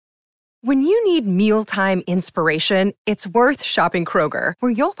When you need mealtime inspiration, it's worth shopping Kroger,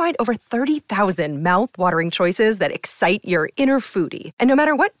 where you'll find over 30,000 mouth-watering choices that excite your inner foodie. And no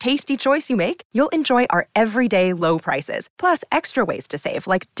matter what tasty choice you make, you'll enjoy our everyday low prices, plus extra ways to save,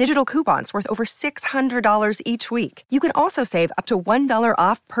 like digital coupons worth over $600 each week. You can also save up to $1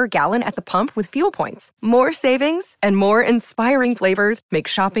 off per gallon at the pump with fuel points. More savings and more inspiring flavors make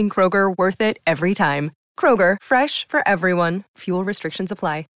shopping Kroger worth it every time. Kroger, fresh for everyone. Fuel restrictions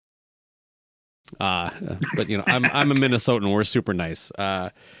apply. But you know, I'm a Minnesotan. We're super nice.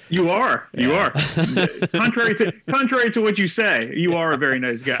 You are. Contrary to what you say, you are a very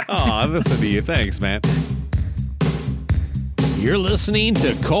nice guy. Oh, listen to you. Thanks, man. You're listening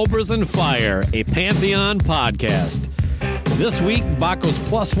to Cobras and Fire, a Pantheon podcast. This week, Baco's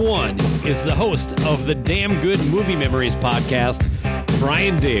Plus One is the host of the Damn Good Movie Memories podcast,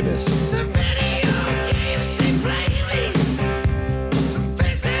 Brian Davis.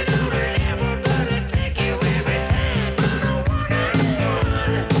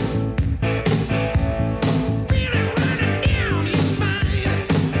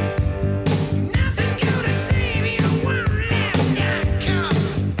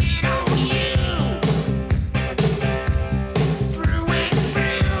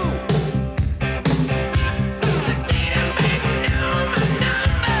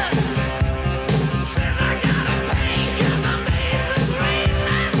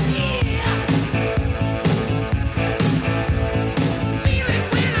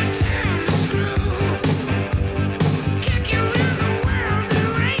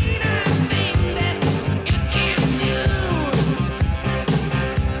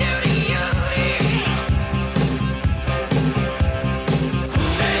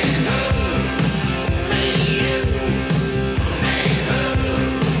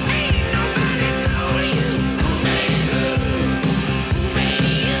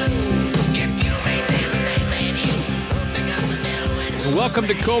 Welcome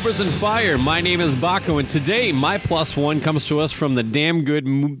to Cobras and Fire. My name is Baco, and today my plus one comes to us from the Damn Good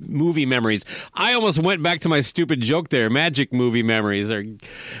Movie Memories. I almost went back to my stupid joke there, magic movie memories.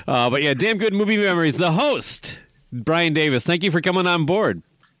 But yeah, Damn Good Movie Memories. The host, Brian Davis. Thank you for coming on board.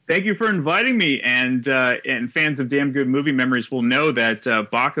 Thank you for inviting me, and fans of Damn Good Movie Memories will know that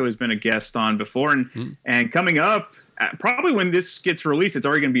Baco has been a guest on before, and coming up, probably when this gets released, it's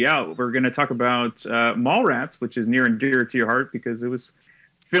already going to be out. We're going to talk about Mallrats, which is near and dear to your heart because it was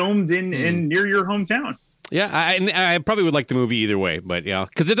filmed in near your hometown. Yeah, I probably would like the movie either way, but yeah,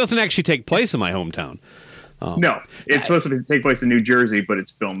 because it doesn't actually take place in my hometown. No, it's supposed to take place in New Jersey, but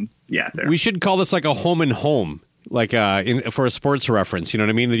it's filmed, there. We should call this like a home and home. Like for a sports reference, you know what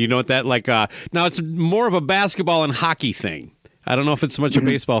I mean? You know what that like? Now it's more of a basketball and hockey thing. I don't know if it's so much a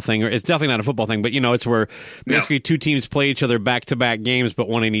baseball thing, or it's definitely not a football thing. But you know, it's where basically two teams play each other back-to-back games, but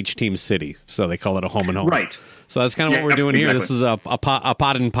one in each team's city. So they call it a home and home. Right. So that's kind of what we're doing here. This is a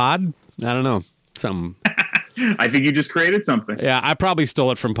pod and pod. I don't know, something. I think you just created something. Yeah, I probably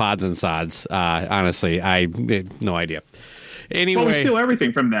stole it from Pods and Sods. Honestly, I had no idea. Anyway, well, we steal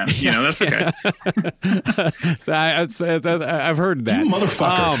everything from them. You know, that's okay. I've heard that. You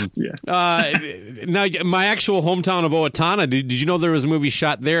motherfucker. Now, my actual hometown of Owatonna, did you know there was a movie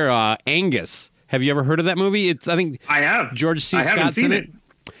shot there, Angus? Have you ever heard of that movie? I have. George C. Scott's in it.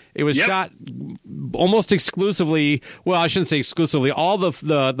 It was shot almost exclusively. Well, I shouldn't say exclusively. All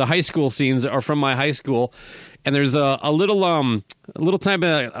the high school scenes are from my high school, and there's a little time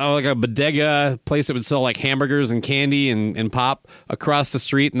like a bodega place that would sell like hamburgers and candy and pop across the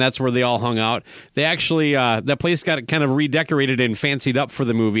street, and that's where they all hung out. They actually that place got kind of redecorated and fancied up for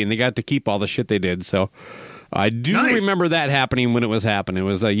the movie, and they got to keep all the shit they did. So I do remember that happening when it was happening. It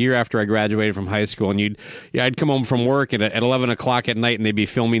was a year after I graduated from high school, and I'd come home from work at 11 o'clock at night, and they'd be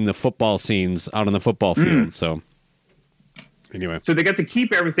filming the football scenes out on the football field. So anyway, so they got to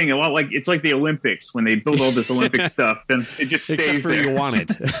keep everything a lot like it's like the Olympics when they build all this Olympic stuff, and it just stays except for there. You want it.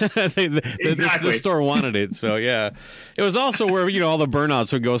 The store wanted it, so yeah. It was also where all the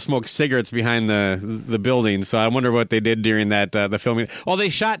burnouts would go smoke cigarettes behind the building. So I wonder what they did during that the filming. Oh, they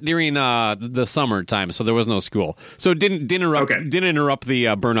shot during the summertime, so there was no school, so it didn't interrupt the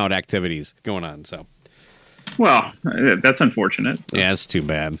burnout activities going on. So, well, that's unfortunate. So. Yeah, it's too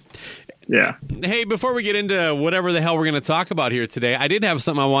bad. Yeah. Hey, before we get into whatever the hell we're going to talk about here today, I did have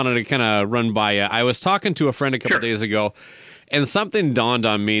something I wanted to kind of run by you. I was talking to a friend a couple days ago, and something dawned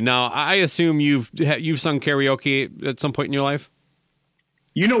on me. Now, I assume you've sung karaoke at some point in your life?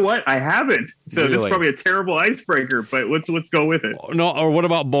 You know what? I haven't. So This is probably a terrible icebreaker, but let's go with it. No, or what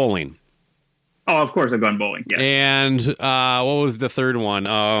about bowling? Oh, of course I've gone bowling. Yeah. And what was the third one?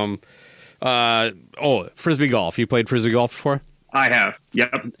 Frisbee golf. You played frisbee golf before? I have.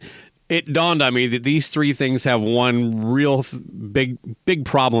 Yep. it dawned on me that these three things have one real big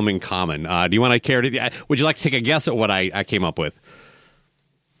problem in common. Do you want to care to? Would you like to take a guess at what I came up with?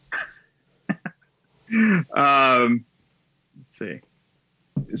 Let's see.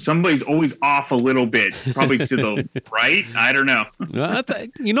 Somebody's always off a little bit, probably to the right. I don't know.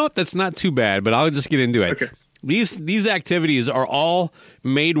 You know what? That's not too bad, but I'll just get into it. Okay. These activities are all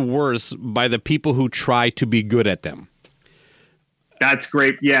made worse by the people who try to be good at them. That's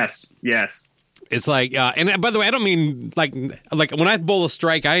great. Yes. It's like, and by the way, I don't mean like when I bowl a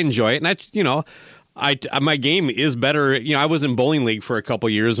strike, I enjoy it, and my game is better. I was in bowling league for a couple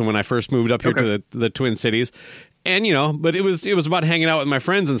years when I first moved up here to the Twin Cities, and but it was about hanging out with my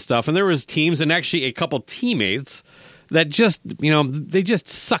friends and stuff. And there was teams and actually a couple teammates that just they just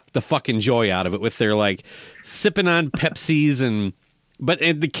sucked the fucking joy out of it with their like sipping on Pepsis But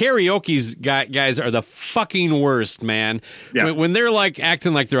the karaoke's guys are the fucking worst, man. Yeah. When they're like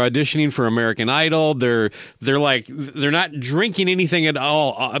acting like they're auditioning for American Idol, they're not drinking anything at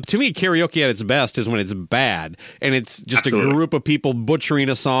all. To me, karaoke at its best is when it's bad and it's just a group of people butchering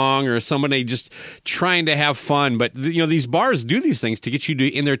a song or somebody just trying to have fun. But these bars do these things to get you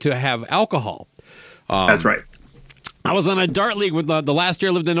in there to have alcohol. That's right. I was on a dart league with the last year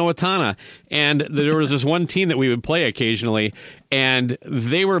I lived in Owatonna, and there was this one team that we would play occasionally, and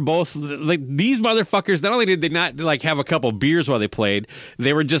they were both like these motherfuckers. Not only did they not like have a couple beers while they played,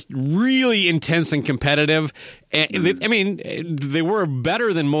 they were just really intense and competitive. And they were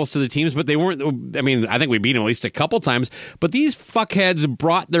better than most of the teams, but they weren't. I mean, I think we beat them at least a couple times. But these fuckheads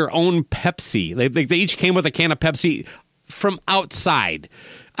brought their own Pepsi. They each came with a can of Pepsi from outside.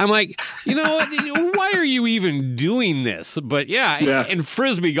 I'm like, why are you even doing this? But yeah. And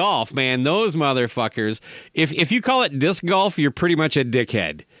frisbee golf, man, those motherfuckers. If you call it disc golf, you're pretty much a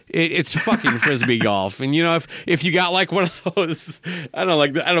dickhead. It's fucking frisbee golf, and if you got like one of those,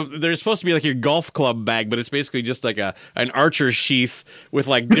 they're supposed to be like your golf club bag, but it's basically just like an archer sheath with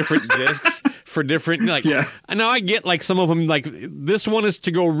like different discs for different Now I get like some of them like this one is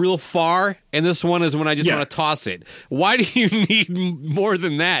to go real far, and this one is when I just want to toss it. Why do you need more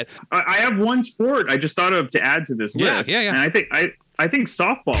than that? I have one sport I just thought of to add to this list, and I think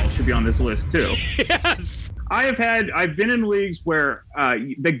softball should be on this list too. Yes. I've been in leagues where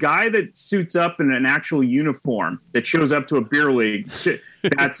the guy that suits up in an actual uniform that shows up to a beer league,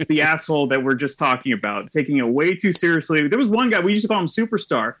 that's the asshole that we're just talking about, taking it way too seriously. There was one guy, we used to call him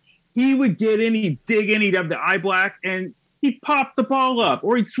Superstar. He would get in, he'd dig in, he'd have the eye black, and he'd pop the ball up,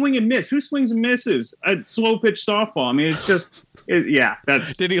 or he'd swing and miss. Who swings and misses at slow pitch softball? I mean, it's just...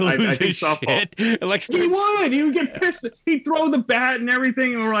 that's. Did he lose his shit? He would get pissed. He'd throw the bat and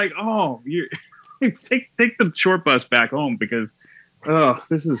everything, and we're like, "Oh, you take the short bus back home because,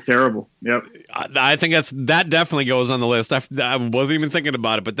 this is terrible." Yep. I think that definitely goes on the list. I wasn't even thinking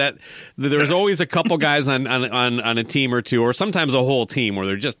about it, but there's always a couple guys on a team or two, or sometimes a whole team where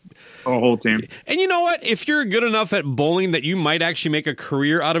they're just a whole team. And you know what? If you're good enough at bowling that you might actually make a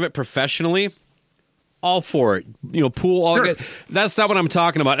career out of it professionally. All for it, pool. All good. That's not what I'm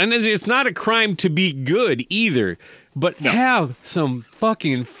talking about. And it's not a crime to be good either, but have some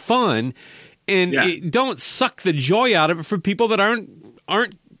fucking fun, and don't suck the joy out of it for people that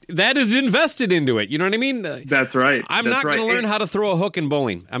aren't that is invested into it. You know what I mean? That's right. I'm not going to learn how to throw a hook in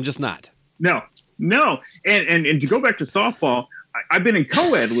bowling. I'm just not. No. And to go back to softball, I've been in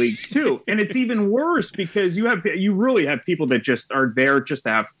co-ed leagues too, and it's even worse because you really have people that just are there just to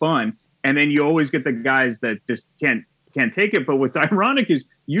have fun. And then you always get the guys that just can't take it. But what's ironic is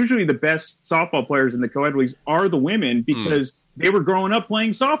usually the best softball players in the co-ed leagues are the women because they were growing up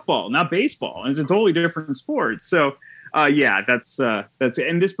playing softball, not baseball. And it's a totally different sport. So, that's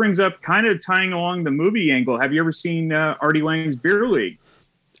and this brings up kind of tying along the movie angle. Have you ever seen Artie Lange's Beer League?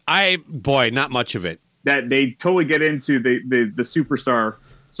 Not much of it. That they totally get into the superstar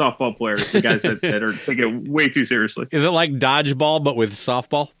softball players, the guys that are taking it way too seriously. Is it like dodgeball but with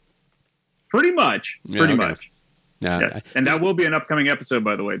softball? Pretty much. Much. Yeah. Yes. And that will be an upcoming episode,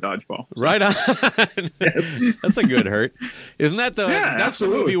 by the way, Dodgeball. Right on. Yes. That's a good hurt. Isn't that that's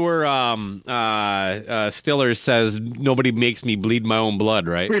absolutely. The movie where Stiller says, "Nobody makes me bleed my own blood,"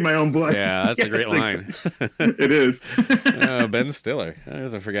 right? Bleed my own blood. Yeah, that's a great line. It is. Ben Stiller. I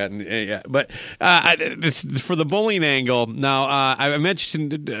wasn't forgotten. Yeah. But for the bowling angle, now I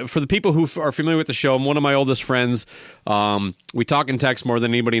mentioned, for the people who are familiar with the show, I'm one of my oldest friends. We talk and text more than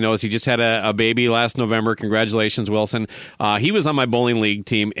anybody knows. He just had a baby last November. Congratulations, Wilson. He was on my bowling league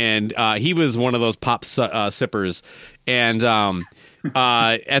team, and he was one of those pop sippers. And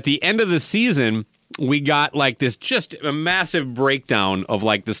at the end of the season, we got like this just a massive breakdown of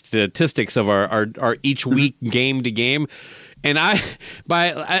like the statistics of our each week game to game. And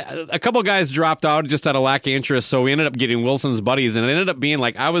a couple of guys dropped out just out of lack of interest, so we ended up getting Wilson's buddies, and it ended up being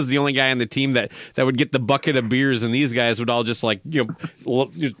like I was the only guy on the team that would get the bucket of beers, and these guys would all just like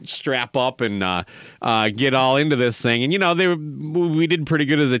strap up and get all into this thing. And we did pretty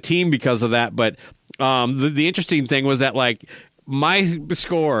good as a team because of that. But the interesting thing was that like my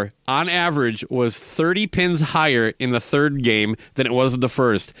score on average was 30 pins higher in the third game than it was in the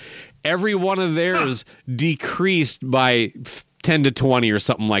first. Every one of theirs decreased by 10 to 20 or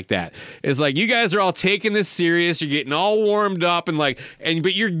something like that. It's like you guys are all taking this serious. You're getting all warmed up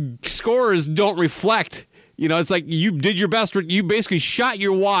but your scores don't reflect. It's like you did your best. You basically shot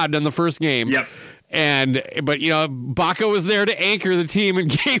your wad on the first game. Yep. But Baca was there to anchor the team in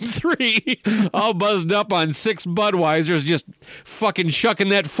game 3, all buzzed up on 6 Budweisers, just fucking chucking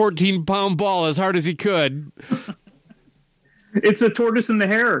that 14-pound ball as hard as he could. It's a tortoise and the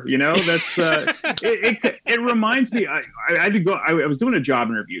hare, That's it reminds me. I had to go. I was doing a job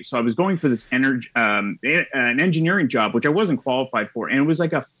interview, so I was going for this an engineering job, which I wasn't qualified for, and it was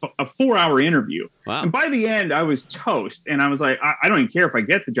like a 4-hour interview. Wow. And by the end, I was toast, and I was like, I don't even care if I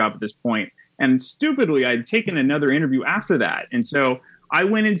get the job at this point. And stupidly, I'd taken another interview after that, and so I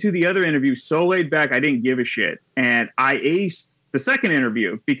went into the other interview so laid back, I didn't give a shit, and I aced the second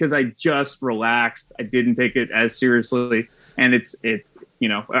interview because I just relaxed. I didn't take it as seriously. And I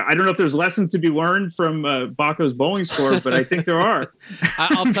don't know if there's lessons to be learned from Baco's bowling score, but I think there are.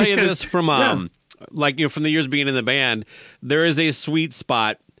 I'll tell you this from from the years being in the band, there is a sweet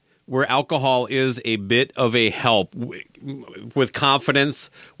spot where alcohol is a bit of a help with confidence,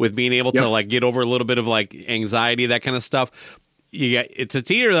 with being able to like get over a little bit of like anxiety, that kind of stuff. It's a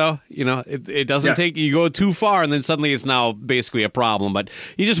teeter though, it doesn't take, you go too far and then suddenly it's now basically a problem, but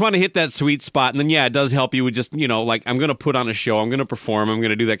you just want to hit that sweet spot. And then, it does help you with just, like I'm going to put on a show, I'm going to perform, I'm going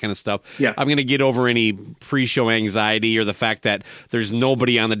to do that kind of stuff. Yeah. I'm going to get over any pre-show anxiety or the fact that there's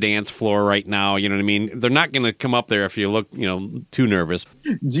nobody on the dance floor right now. You know what I mean? They're not going to come up there if you look, too nervous.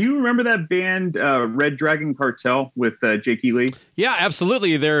 Do you remember that band, Red Dragon Cartel with Jake Lee? Yeah,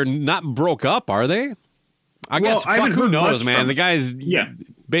 absolutely. They're not broke up, are they? I guess who knows, man. The guy's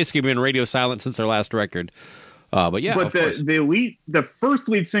basically been radio silent since their last record. But the first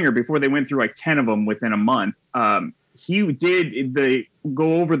lead singer, before they went through like 10 of them within a month, he did the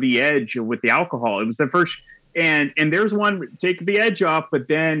go over the edge with the alcohol. It was the first, and there's one take the edge off, but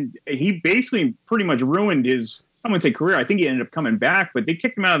then he basically pretty much ruined his, I wouldn't say career. I think he ended up coming back, but they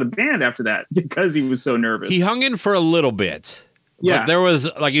kicked him out of the band after that because he was so nervous. He hung in for a little bit. Yeah. But there was,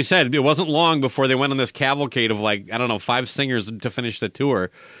 like you said, it wasn't long before they went on this cavalcade of 5 singers to finish the tour.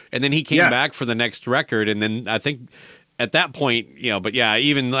 And then he came back for the next record. And then I think at that point,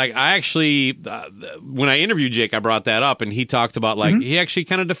 even like I actually, when I interviewed Jake, I brought that up and he talked about he actually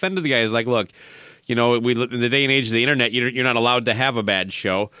kind of defended the guy. He's like, look, in the day and age of the internet, you're not allowed to have a bad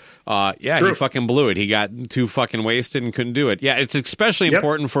show. He fucking blew it. He got too fucking wasted and couldn't do it. Yeah, it's especially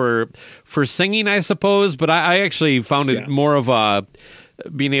important for singing, I suppose. But I actually found it more of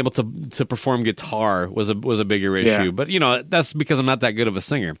being able to perform guitar was a bigger issue. Yeah. But that's because I'm not that good of a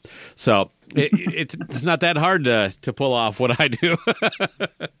singer. So it's not that hard to pull off what I do.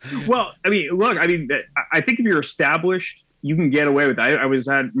 Well, I mean, look, I think if you're established, you can get away with it. I was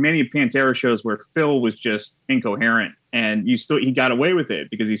at many Pantera shows where Phil was just incoherent, and he got away with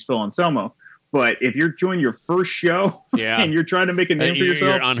it because he's Phil Anselmo. But if you're doing your first show and you're trying to make a name for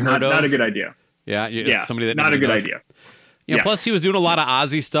yourself, not a good idea. Yeah, somebody that not a good idea. Plus he was doing a lot of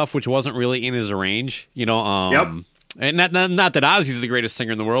Ozzy stuff, which wasn't really in his range. And not that Ozzy's the greatest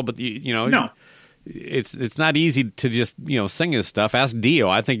singer in the world, but no. It's not easy to just sing his stuff. Ask Dio.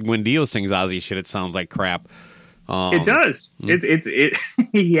 I think when Dio sings Ozzy shit, it sounds like crap. It does.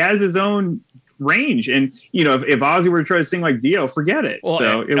 He has his own range, and if Ozzy were to try to sing like Dio, forget it. Well,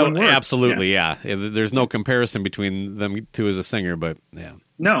 so it wouldn't work. Absolutely, yeah. There's no comparison between them two as a singer, but yeah,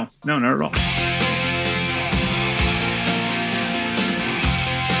 no, not at all.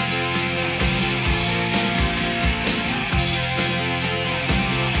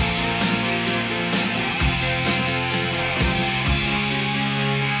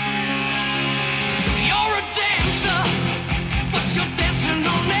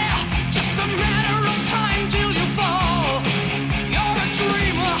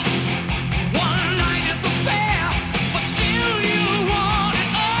 One night at the fair, but still you want it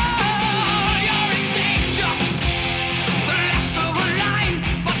all.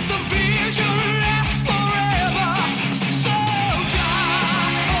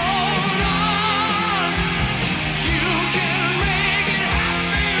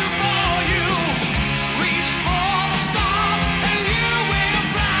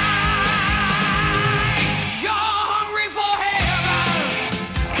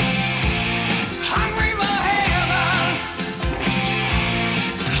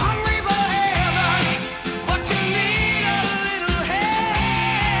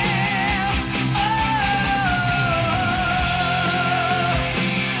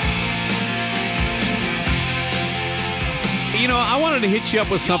 I wanted to hit you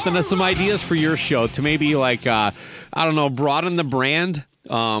up with something, some ideas for your show to maybe like, I don't know, broaden the brand,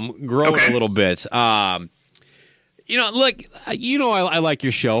 grow it a little bit. Look, I like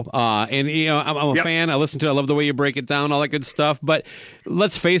your show, and I'm a fan. I listen to it. I love the way you break it down, all that good stuff. But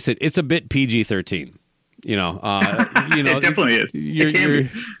let's face it, it's a bit PG-13. It definitely is.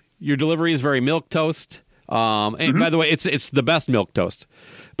 Your delivery is very milquetoast. And by the way, it's the best milquetoast.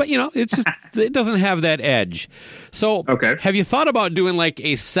 But it's just it doesn't have that edge. So, have you thought about doing like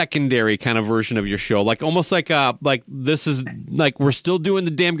a secondary kind of version of your show, like almost like this is like we're still doing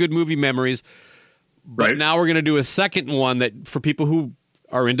the Damn Good Movie Memories, but now we're going to do a second one that for people who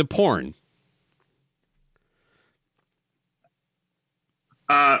are into porn.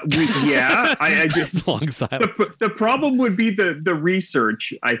 I just long silence. The problem would be the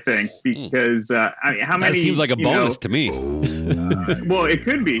research, I think, because how many? That seems like a bonus to me. Well, it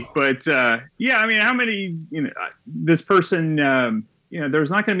could be, but how many? This person.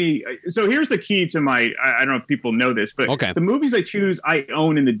 There's not going to be. So here's the key to my. I don't know if people know this, but the movies I choose, I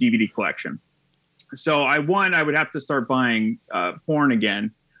own in the DVD collection. So I would have to start buying porn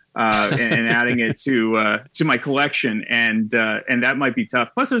again. And adding it to my collection, and that might be tough.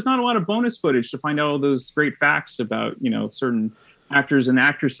 Plus, there's not a lot of bonus footage to find out all those great facts about certain actors and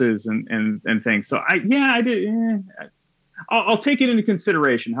actresses and things. So I did. I'll take it into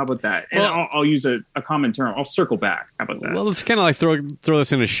consideration. How about that? And I'll use a common term. I'll circle back. How about that? Well, it's kind of like throw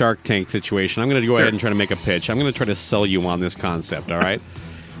this in a Shark Tank situation. I'm going to go ahead and try to make a pitch. I'm going to try to sell you on this concept. All right.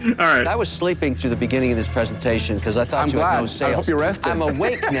 All right. I was sleeping through the beginning of this presentation because I thought had no sales. I hope you're rested. I'm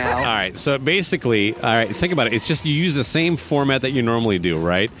awake now. All right. So basically, think about it. It's just you use the same format that you normally do,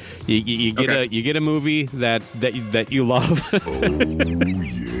 right? You get a movie that you love.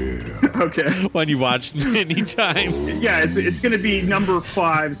 Okay. One you watched many times. Yeah, it's going to be number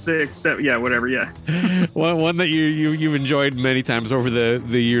 5, 6, 7, whatever. Yeah. one that you've enjoyed many times over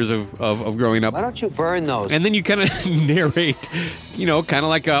the years of growing up. Why don't you burn those? And then you kind of narrate, kind of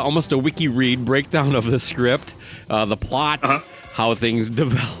like almost a wiki read breakdown of the script, the plot, how things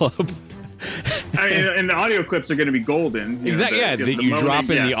develop. And the audio clips are going to be golden. Exactly. You drop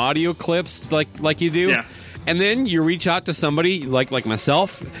in the audio clips like you do. Yeah. And then you reach out to somebody like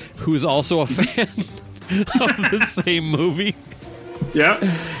myself, who's also a fan of the same movie. Yeah.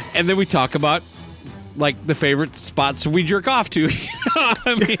 And then we talk about like the favorite spots we jerk off to.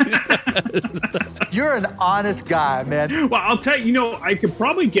 You're an honest guy, man. Well, I'll tell you, I could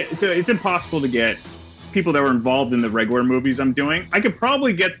probably get, so it's impossible to get people that were involved in the regular movies I'm doing. I could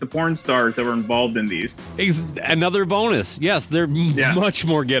probably get the porn stars that were involved in these. Another bonus. Yes, they're much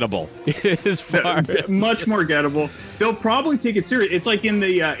more gettable. Much more gettable. They'll probably take it serious. It's like in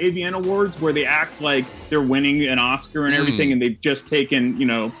the AVN Awards where they act like they're winning an Oscar and everything, and they've just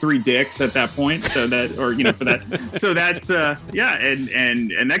taken 3 dicks at that point. So that, or for that, so that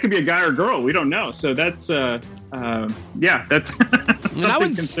and that could be a guy or a girl. We don't know. So that's that's. And I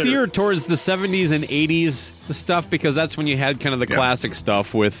would steer towards the 70s and 80s stuff because that's when you had kind of the classic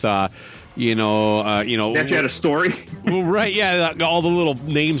stuff with. That you had a story. Well, right, yeah, all the little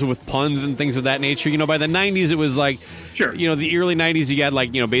names with puns and things of that nature. By the 90s, it was like, the early 90s, you had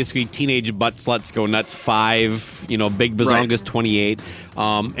like, basically Teenage Butt Sluts Go Nuts 5, Big Bazongas 28.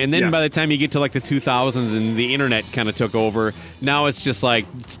 And then by the time you get to like the 2000s and the internet kind of took over, now it's just like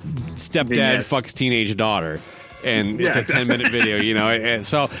stepdad fucks teenage daughter. And it's a 10-minute video, and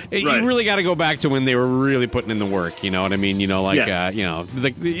so you really got to go back to when they were really putting in the work. You know what I mean? You know what?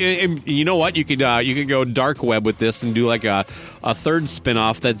 You could go dark web with this and do like a third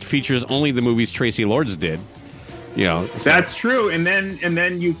spinoff that features only the movies Tracy Lords did. That's true. And then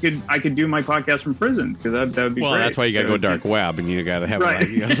I could do my podcast from prison because that would be great. Well, that's why you got to go dark web and you got to have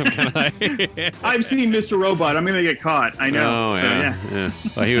some kind of. I've seen Mr. Robot. I'm going to get caught. I know. Oh yeah.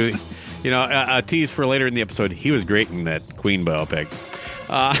 Well, he was. A tease for later in the episode. He was great in that Queen biopic.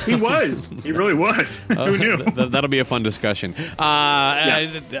 He was. He really was. Who knew? That'll be a fun discussion.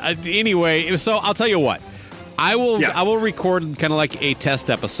 Anyway, so I'll tell you what. I will record kind of like a test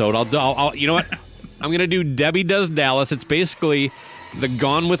episode. I'll you know what? I'm going to do Debbie Does Dallas. It's basically the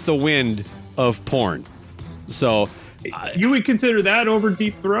Gone with the Wind of porn. So you would consider that over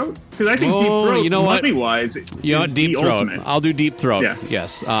Deep Throat? Because I think Deep Throat, money-wise, Deep Throat. Ultimate. I'll do Deep Throat. Yeah.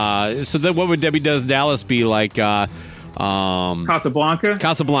 Yes. So then, what would Debbie Does Dallas be like? Casablanca.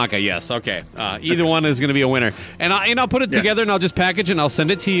 Casablanca. Yes. Okay. Either one is going to be a winner, and I'll put it together and I'll just package it and I'll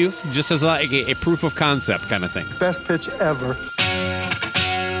send it to you just as like a proof of concept kind of thing. Best pitch ever.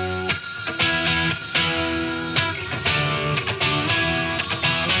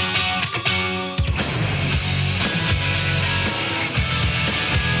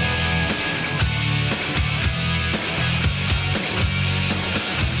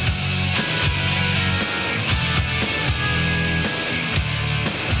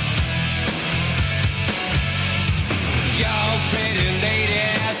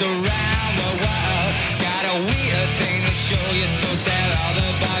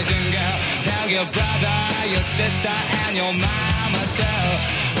 your brother, your sister, and your mama too.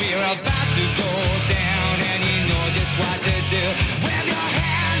 We're about to go down, and you know just what to do. Wave your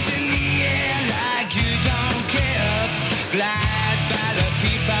hands in the air like you don't care. Glide by the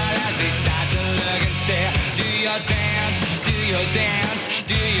people as they start to look and stare. Do your dance, do your dance,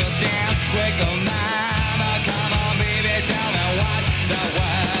 do your dance quick, oh mama. Come on, baby, tell me what's the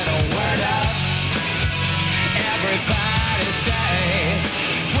word, oh word up. Everybody say,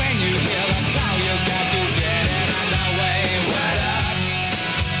 when you hear the call, you got to get it underway. Word up.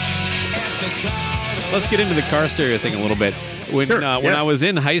 It's a call. Let's get into the car stereo thing a little bit. When I was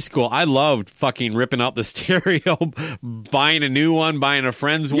in high school, I loved fucking ripping out the stereo, buying a new one, buying a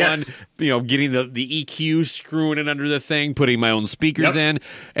friend's one, getting the EQ, screwing it under the thing, putting my own speakers in,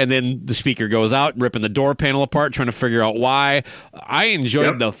 and then the speaker goes out, ripping the door panel apart, trying to figure out why. I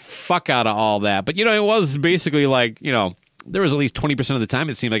enjoyed the fuck out of all that. But, it was basically like, there was at least 20% of the time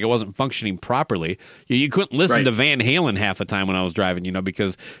it seemed like it wasn't functioning properly. You couldn't listen to Van Halen half the time when I was driving,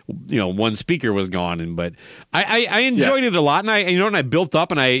 because one speaker was gone. But I enjoyed it a lot, and I built up,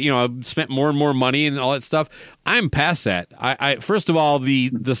 and I spent more and more money and all that stuff. I'm past that. I first of all,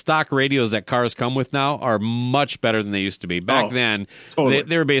 the stock radios that cars come with now are much better than they used to be. Back then, totally.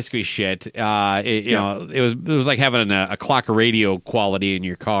 they were basically shit. It was like having a clock radio quality in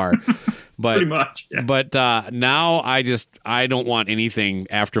your car. But, pretty much. Yeah. But now I don't want anything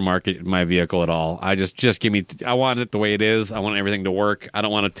aftermarket in my vehicle at all. I just give me. I want it the way it is. I want everything to work. I don't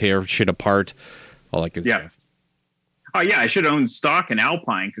want to tear shit apart. All that good stuff. Oh yeah, I should own stock in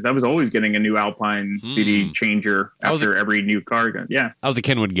Alpine because I was always getting a new Alpine CD changer after every new car. Yeah, I was a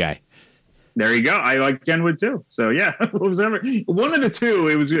Kenwood guy. There you go. I like Kenwood too. So yeah, what was ever one of the two?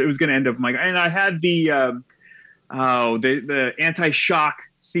 It was going to end up like, and I had the anti-shock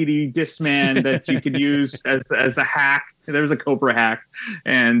CD Discman that you could use as the hack. There was a Cobra hack,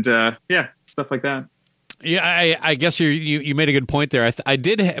 and stuff like that. Yeah, I guess you made a good point there. I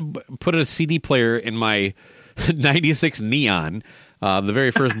did put a CD player in my '96 Neon, the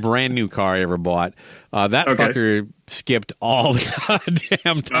very first brand new car I ever bought. That fucker skipped all the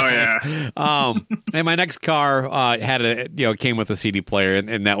goddamn time. Oh yeah. And my next car had came with a CD player,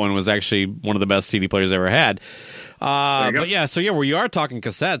 and that one was actually one of the best CD players I ever had. But yeah, where you are talking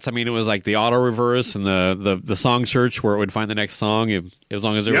cassettes, I mean, it was like the auto reverse and the song search where it would find the next song as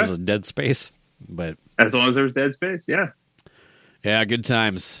long as there was a dead space. But as long as there was dead space, yeah, good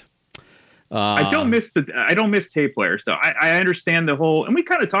times. I don't miss tape players though. I understand the whole, and we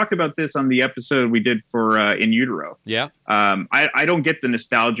kind of talked about this on the episode we did for In Utero. Yeah. I don't get the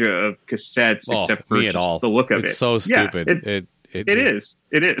nostalgia of cassettes except for me at all. The look of it. It's so stupid. Yeah, it is.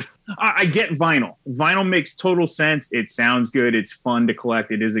 It is. I get vinyl. Vinyl makes total sense. It sounds good. It's fun to collect.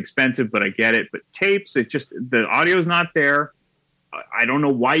 It is expensive, but I get it. But tapes, the audio's not there. I don't know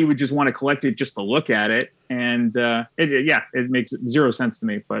why you would just want to collect it just to look at it. And it makes zero sense to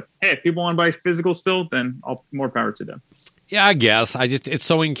me. But hey, if people want to buy physical still, then more power to them. Yeah, I guess. It's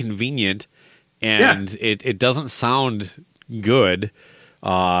so inconvenient, and it doesn't sound good.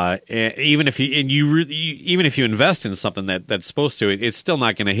 Even if you invest in something that's supposed to, it's still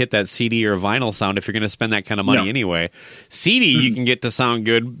not going to hit that CD or vinyl sound if you're going to spend that kind of money anyway. CD you can get to sound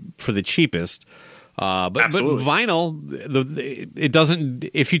good for the cheapest, but vinyl, it doesn't.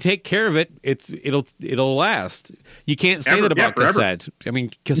 If you take care of it, it'll last. You can't say that about cassette. I mean,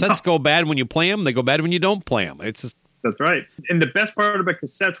 cassettes go bad when you play them. They go bad when you don't play them. It's just that's right. And the best part about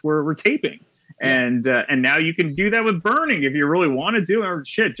cassettes were taping. And now you can do that with burning if you really want to do it. Or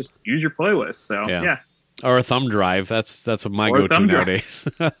shit, just use your playlist. So yeah. Or a thumb drive. That's my go-to nowadays.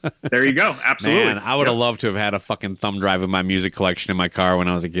 There you go. Absolutely. Man, I would have loved to have had a fucking thumb drive of my music collection in my car when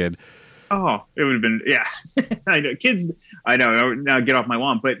I was a kid. Oh, it would have been I know kids. I know now get off my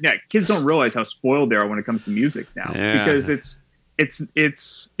lawn, but kids don't realize how spoiled they are when it comes to music now because it's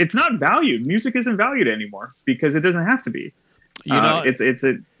not valued. Music isn't valued anymore because it doesn't have to be.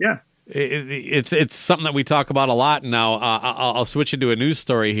 It's something that we talk about a lot now. I'll switch into a news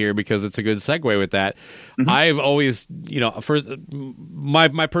story here because it's a good segue with that. Mm-hmm. I've always, first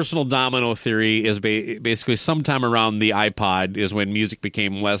my personal domino theory is basically sometime around the iPod is when music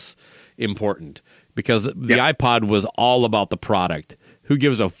became less important because the iPod was all about the product. Who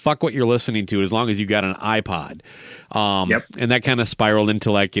gives a fuck what you're listening to as long as you got an iPod? And that kind of spiraled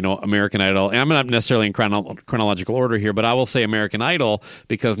into American Idol. And I'm not necessarily in chronological order here, but I will say American Idol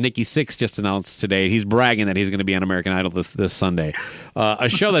because Nikki Sixx just announced today he's bragging that he's going to be on American Idol this Sunday. A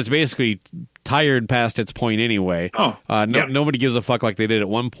show that's basically tired past its point anyway. Nobody gives a fuck like they did at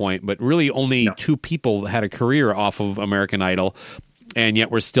one point, but really only two people had a career off of American Idol. and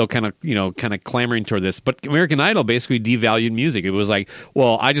yet we're still kind of clamoring toward this. But American Idol basically devalued music. It was like,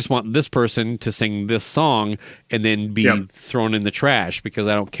 well, I just want this person to sing this song and then be thrown in the trash because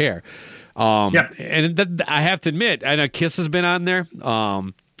I don't care. And I have to admit, I know Kiss has been on there,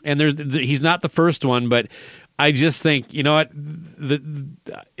 and he's not the first one, but I just think, you know what,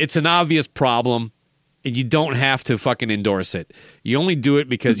 it's an obvious problem. And you don't have to fucking endorse it. You only do it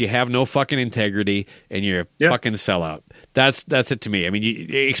because you have no fucking integrity and you're a fucking sellout. That's it to me. I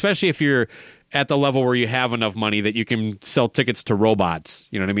mean, especially if you're at the level where you have enough money that you can sell tickets to robots.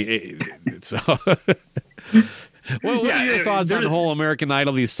 You know what I mean? What are your thoughts on the whole American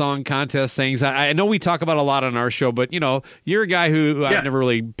Idol, these song contest things? I know we talk about a lot on our show, but, you know, you're a guy who I've never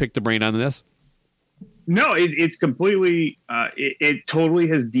really picked the brain on this. No, it's completely, it totally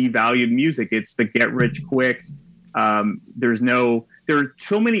has devalued music. It's the get rich quick. There are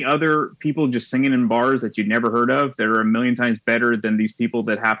so many other people just singing in bars that you'd never heard of that are a million times better than these people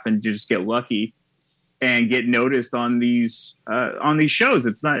that happen to just get lucky and get noticed on these shows.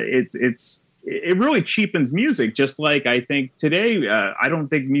 It really cheapens music. Just like I think today, I don't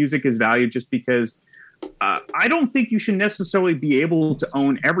think music is valued just because I don't think you should necessarily be able to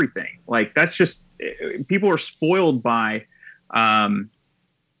own everything. Like that's just, people are spoiled by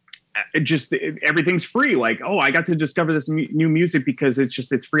just everything's free. Like, oh, I got to discover this new music because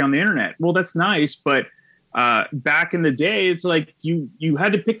it's free on the internet. Well, that's nice. But back in the day, it's like you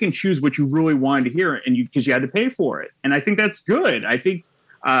had to pick and choose what you really wanted to hear because you had to pay for it. And I think that's good. I think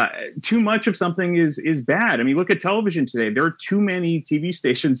too much of something is bad. I mean, look at television today. There are too many TV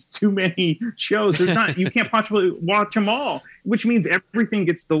stations, too many shows. You can't possibly watch them all, which means everything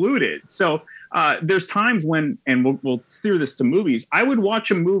gets diluted. So there's times when, and we'll steer this to movies. I would watch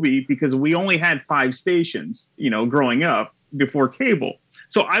a movie because we only had 5 stations, growing up before cable.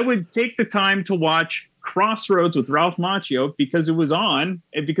 So I would take the time to watch Crossroads with Ralph Macchio because it was on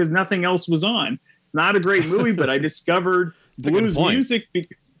and because nothing else was on. It's not a great movie, but I discovered blues music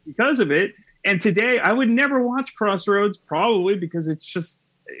because of it. And today I would never watch Crossroads probably because it's just,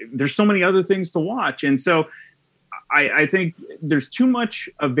 there's so many other things to watch. And so I think there's too much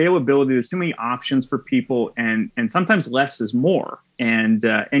availability. There's too many options for people and sometimes less is more. And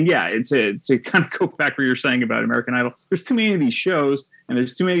yeah, to kind of go back where you're saying about American Idol, there's too many of these shows and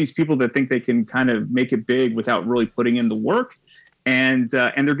there's too many of these people that think they can kind of make it big without really putting in the work. And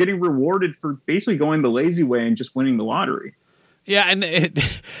they're getting rewarded for basically going the lazy way and just winning the lottery. Yeah, and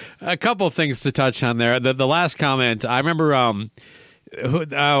a couple of things to touch on there. The last comment, I remember,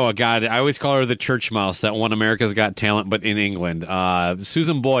 oh, God, I always call her the church mouse that won America's Got Talent, but in England,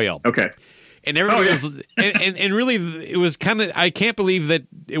 Susan Boyle. Okay. And everybody was, and really, it was kind of, I can't believe that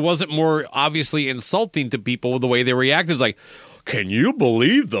it wasn't more obviously insulting to people the way they reacted. It was like, can you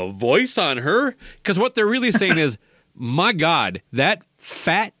believe the voice on her? Because what they're really saying is, my God, that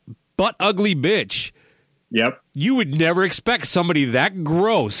fat, butt ugly bitch. Yep. You would never expect somebody that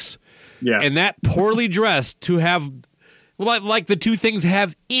gross and that poorly dressed to have, like the two things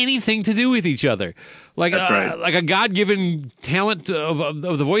have anything to do with each other. Like, like a God-given talent of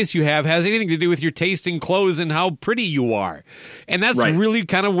the voice you have has anything to do with your taste in clothes and how pretty you are. And that's really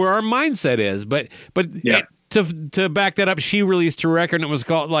kind of where our mindset is. But to back that up, she released her record and it was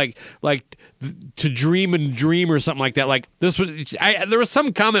called like To Dream and Dream or something like that. Like this was, there was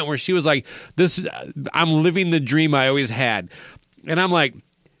some comment where she was like, "This, I'm living the dream I always had," and I'm like,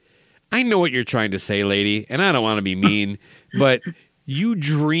 I know what you're trying to say, lady, and I don't want to be mean, but you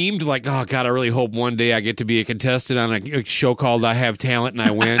dreamed like, oh God, I really hope one day I get to be a contestant on a show called I Have Talent and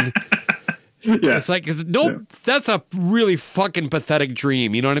I win. It's like, that's a really fucking pathetic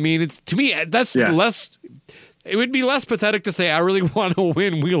dream. You know what I mean? It's, to me, that's less. It would be less pathetic to say, I really want to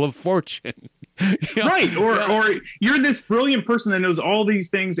win Wheel of Fortune. Right. Or you're this brilliant person that knows all these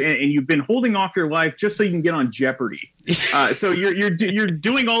things and you've been holding off your life just so you can get on Jeopardy. So you're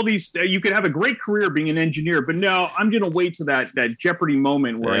doing all these, you could have a great career being an engineer, but no, I'm going to wait to that Jeopardy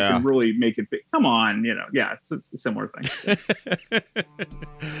moment where I can really make it big. Come on. It's a similar thing.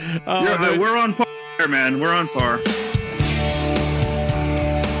 We're on par, man. We're on par.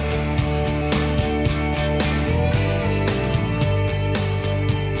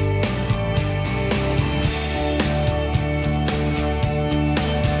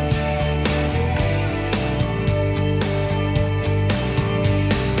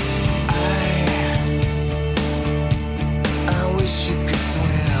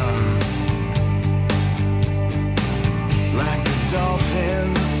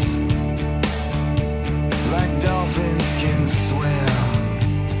 Dolphins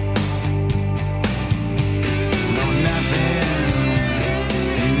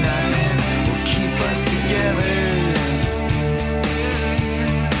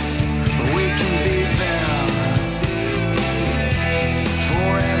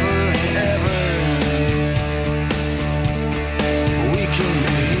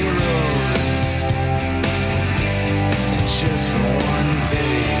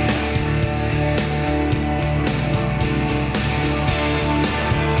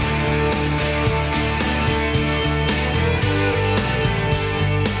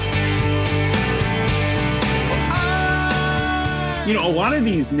of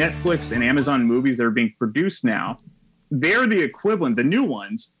these Netflix and Amazon movies that are being produced now, they're the equivalent, the new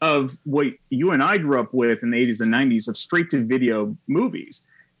ones, of what you and I grew up with in the 80s and 90s of straight-to-video movies.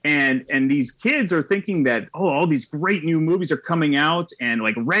 And these kids are thinking that, oh, all these great new movies are coming out, and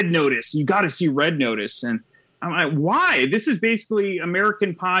like Red Notice, you got to see Red Notice. And I'm like, why? This is basically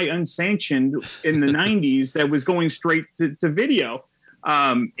American Pie unsanctioned in the 90s that was going straight to video.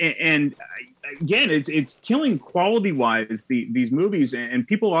 And again, it's killing quality-wise these movies, and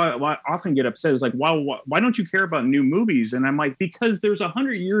people often get upset. It's like, why don't you care about new movies? And I'm like, because there's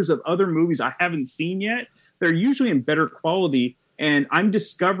 100 years of other movies I haven't seen yet. They're usually in better quality, and I'm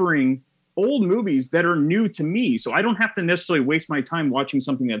discovering old movies that are new to me. So I don't have to necessarily waste my time watching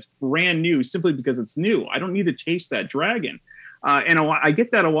something that's brand new simply because it's new. I don't need to chase that dragon. And I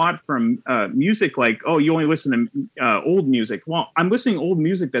get that a lot from music, like, oh, you only listen to old music. Well, I'm listening to old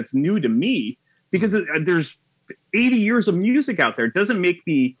music that's new to me because there's 80 years of music out there. It doesn't make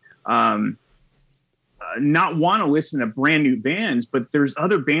me not want to listen to brand new bands, but there's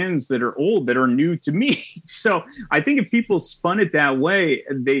other bands that are old that are new to me. So I think if people spun it that way,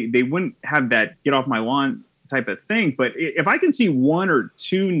 they wouldn't have that get off my lawn type of thing. But if I can see one or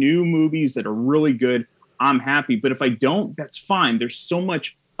two new movies that are really good, I'm happy. But if I don't, that's fine. There's so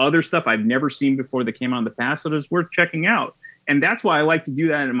much other stuff I've never seen before that came out in the past that is worth checking out. And that's why I like to do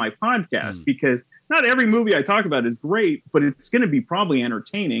that in my podcast, because not every movie I talk about is great, but it's going to be probably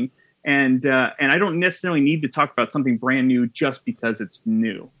entertaining. And I don't necessarily need to talk about something brand new just because it's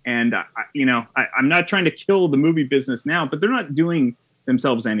new. And, I'm not trying to kill the movie business now, but they're not doing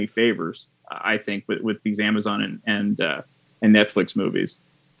themselves any favors, I think, with these Amazon and Netflix movies.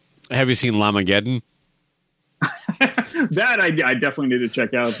 Have you seen Lamageddon? That I definitely need to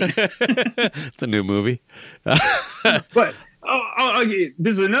check out. It's a new movie. But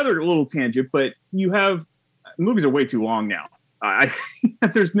this is another little tangent, but movies are way too long now.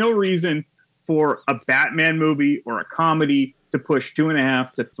 There's no reason for a Batman movie or a comedy to push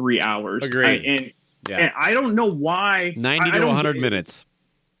 2.5 to 3 hours. Agreed. And I don't know why 90 to 100 minutes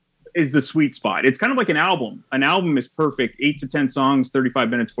is the sweet spot. It's kind of like an album. An album is perfect. 8 to 10 songs, 35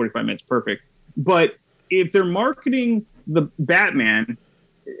 minutes, 45 minutes, perfect. But if they're marketing the Batman,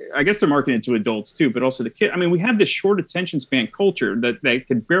 I guess they're marketing it to adults too, but also the kid. I mean, we have this short attention span culture that they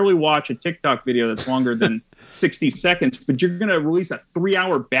can barely watch a TikTok video that's longer than 60 seconds, but you're going to release a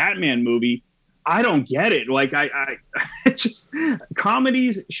 3-hour Batman movie. I don't get it. Like I just,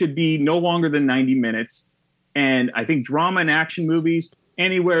 comedies should be no longer than 90 minutes. And I think drama and action movies,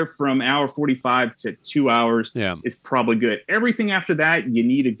 anywhere from hour 45 to 2 hours is probably good. Everything after that, you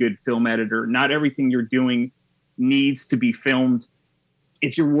need a good film editor. Not everything you're doing needs to be filmed.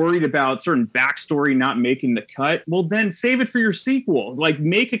 If you're worried about certain backstory not making the cut, well, then save it for your sequel. Like,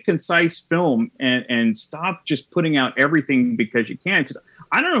 make a concise film and stop just putting out everything because you can. Because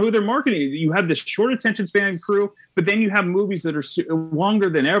I don't know who they're marketing. You have this short attention span crew, but then you have movies that are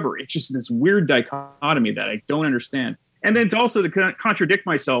longer than ever. It's just this weird dichotomy that I don't understand. And then to contradict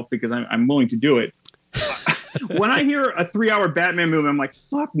myself, because I'm willing to do it, when I hear a 3-hour Batman movie, I'm like,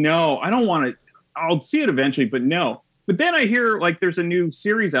 fuck no, I don't want to. I'll see it eventually, but no. But then I hear like there's a new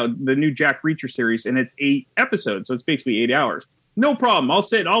series out, the new Jack Reacher series, and it's 8 episodes. So it's basically 8 hours. No problem.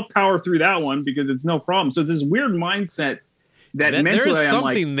 I'll power through that one because it's no problem. So this weird mindset that mentally there's I'm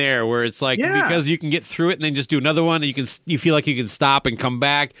something like, there where it's like, because you can get through it and then just do another one, and you feel like you can stop and come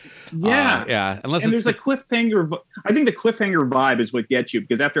back. Unless there's a cliffhanger. I think the cliffhanger vibe is what gets you,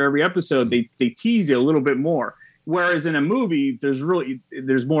 because after every episode they tease you a little bit more. Whereas in a movie,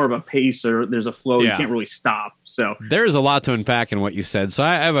 there's more of a pace, or there's a flow. You can't really stop. So there's a lot to unpack in what you said. So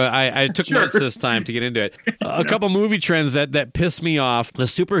I took notes this time to get into it. A couple movie trends that piss me off. The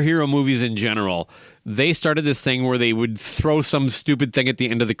superhero movies in general. They started this thing where they would throw some stupid thing at the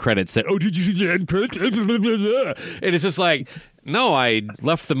end of the credits that, oh, did you see the end credits? And it's just like, no, I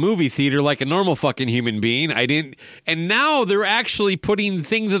left the movie theater like a normal fucking human being. I didn't. And now they're actually putting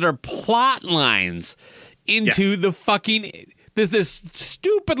things that are plot lines into the fucking this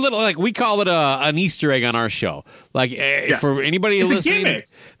stupid little, like, we call it an Easter egg on our show. Like, for anybody listening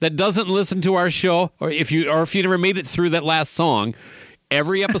that doesn't listen to our show, or if you never made it through that last song,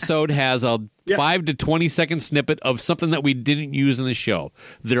 every episode has a 5 to 20 second snippet of something that we didn't use in the show.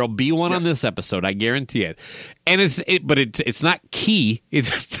 There'll be one on this episode, I guarantee it. And it's not key.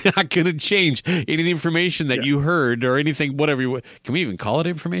 It's not going to change any of the information that you heard or anything. Whatever can we even call it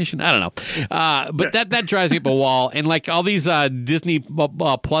information? I don't know. But that drives me up a wall. And like all these Disney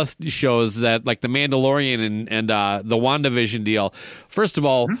Plus shows that, like The Mandalorian and the WandaVision deal. First of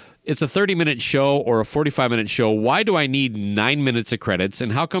all, it's a 30-minute show or a 45-minute show. Why do I need 9 minutes of credits?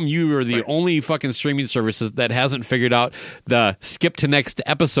 And how come you are the only fucking streaming services that hasn't figured out the skip to next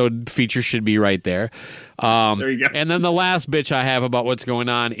episode feature should be right there? There you go. And then the last bitch I have about what's going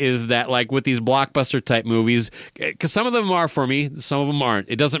on is that, like, with these blockbuster type movies, because some of them are for me, some of them aren't.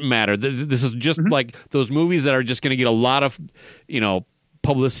 It doesn't matter. This is just like those movies that are just going to get a lot of,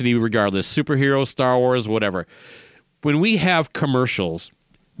 publicity regardless. Superheroes, Star Wars, whatever. When we have commercials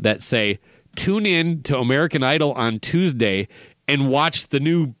that say, tune in to American Idol on Tuesday and watch the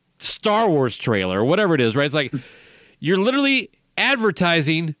new Star Wars trailer or whatever it is, right? It's like you're literally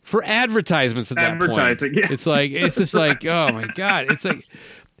advertising for advertisements at that point. Yeah. It's just like, oh my God. It's like,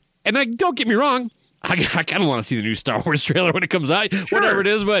 and don't get me wrong, I kind of want to see the new Star Wars trailer when it comes out, whatever it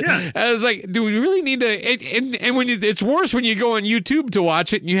is. But I was like, do we really need to? And when it's worse when you go on YouTube to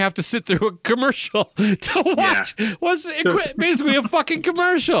watch it and you have to sit through a commercial to watch what's basically a fucking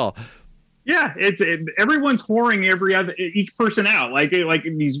commercial. Yeah, everyone's whoring each person out like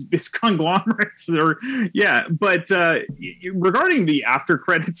these conglomerates. But regarding the after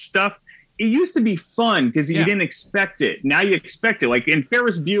credits stuff, it used to be fun because you didn't expect it. Now you expect it. Like in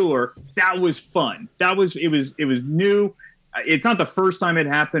Ferris Bueller, that was fun. It was new. It's not the first time it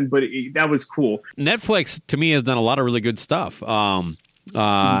happened, but that was cool. Netflix to me has done a lot of really good stuff. I'd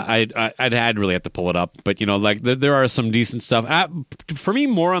really have to pull it up, but there are some decent stuff. For me,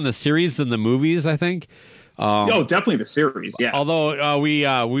 more on the series than the movies, I think. Definitely the series. Yeah. Although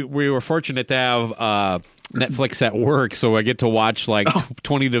we were fortunate to have Netflix at work, so I get to watch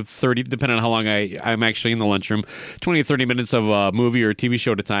 20 to 30, depending on how long I'm actually in the lunchroom, 20 to 30 minutes of a movie or a TV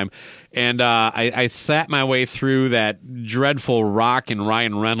show at a time. And I sat my way through that dreadful Rock and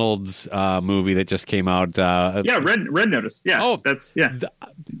Ryan Reynolds movie that just came out. Red Notice. Yeah.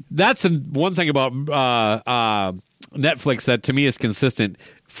 That's one thing about Netflix that to me is consistent.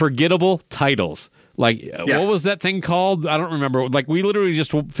 Forgettable titles. What was that thing called? I don't remember. We literally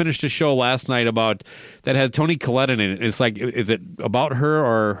just finished a show last night about that had Toni Collette in it. It's like, is it about her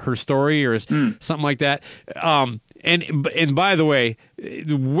or her story or something like that? And by the way,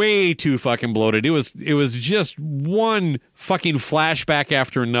 way too fucking bloated. It was just one fucking flashback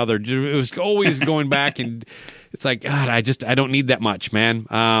after another. It was always going back, and it's like, God, I don't need that much, man.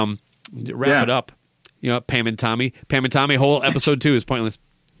 Wrap it up. Pam and Tommy, whole episode 2 is pointless.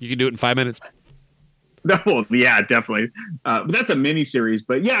 You can do it in 5 minutes. Well, yeah, definitely. But that's a mini series.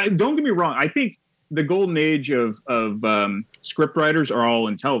 But yeah, don't get me wrong. I think the golden age of script writers are all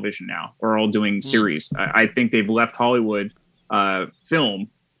in television now, or all doing series. I think they've left Hollywood film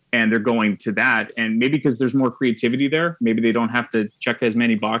and they're going to that. And maybe because there's more creativity there, maybe they don't have to check as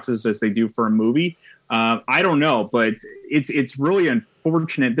many boxes as they do for a movie. I don't know, but it's really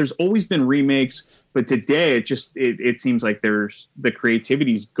unfortunate. There's always been remakes, but today it seems like the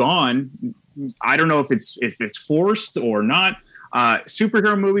creativity's gone. I don't know if it's forced or not.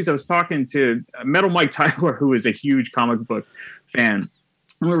 Superhero movies. I was talking to Metal Mike Tyler, who is a huge comic book fan.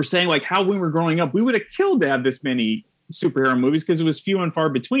 And we were saying how when we were growing up, we would have killed to have this many superhero movies because it was few and far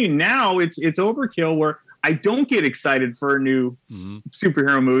between. Now it's overkill where I don't get excited for a new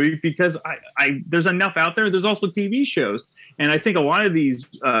superhero movie because there's enough out there. There's also TV shows. And I think a lot of these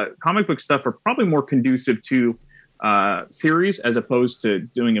comic book stuff are probably more conducive to series as opposed to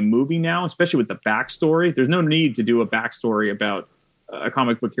doing a movie now, especially with the backstory. There's no need to do a backstory about a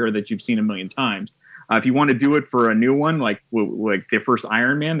comic book hero that you've seen a million times. If you want to do it for a new one, like the first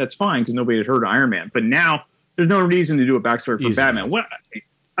Iron Man, that's fine because nobody had heard of Iron Man. But now there's no reason to do a backstory for Batman. What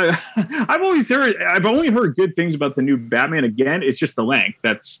I've only heard good things about the new Batman. Again, it's just the length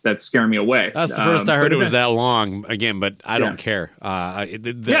that's scaring me away. That's the first I heard it was that long again, but I don't care.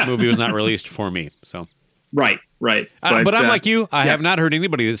 That movie was not released for me, so. Right. But I'm like you. I have not heard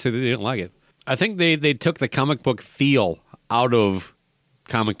anybody that say they didn't like it. I think they took the comic book feel out of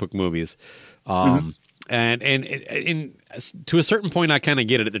comic book movies. And to a certain point, I kind of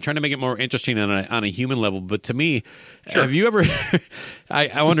get it. They're trying to make it more interesting on a human level. But to me, have you ever?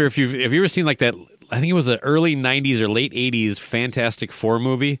 I wonder if have you ever seen that? I think it was the early '90s or late '80s Fantastic Four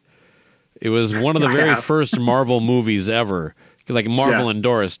movie. It was one of the very first Marvel movies ever, Marvel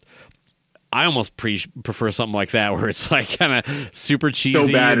endorsed. I almost prefer something like that, where it's kind of super cheesy,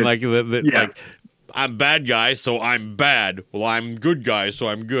 so bad, and I'm bad guy, so I'm bad. Well, I'm good guy, so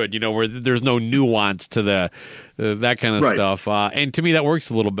I'm good. Where there's no nuance to that kind of stuff. And to me, that works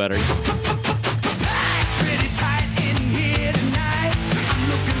a little better.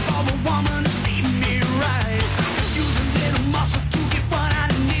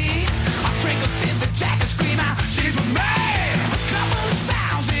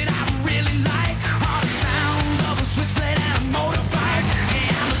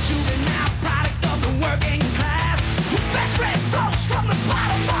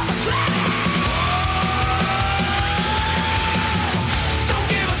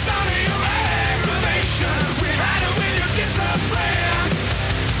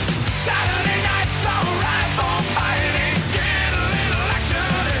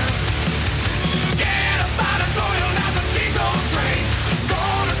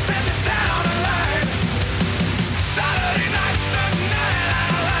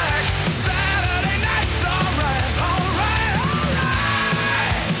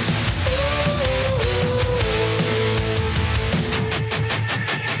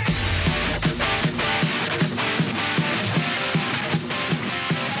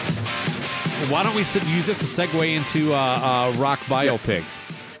 why don't we use this as a segue into rock biopics?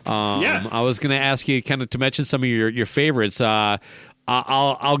 I was going to ask you kind of to mention some of your favorites.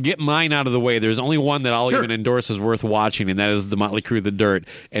 I'll get mine out of the way. There's only one that I'll even endorse as worth watching, and that is the Motley Crue, The Dirt.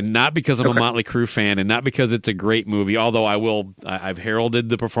 And not because I'm a Motley Crue fan, and not because it's a great movie, although I've heralded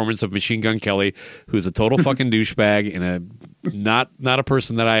the performance of Machine Gun Kelly, who's a total fucking douchebag and not a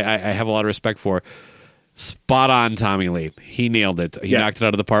person that I have a lot of respect for. Spot on, Tommy Lee. He nailed it. He knocked it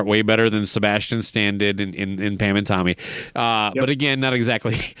out of the park way better than Sebastian Stan did in Pam and Tommy. But again, not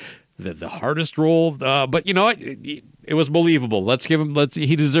exactly the hardest role. But you know what? It was believable. Let's give him.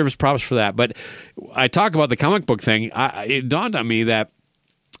 He deserves props for that. But I talk about the comic book thing. It dawned on me that.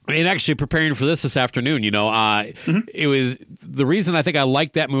 And actually preparing for this afternoon, it was the reason I think I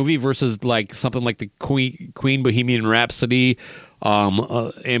like that movie versus like something like the Queen Bohemian Rhapsody.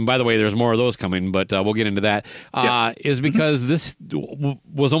 And by the way, there's more of those coming, but we'll get into that. Is because this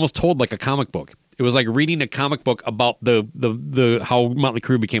was almost told like a comic book. It was like reading a comic book about the how Motley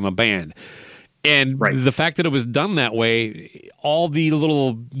Crue became a band. And the fact that it was done that way, all the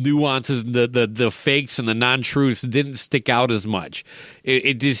little nuances, the fakes and the non-truths didn't stick out as much.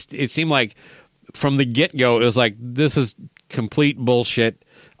 It seemed like from the get-go, it was like, this is complete bullshit.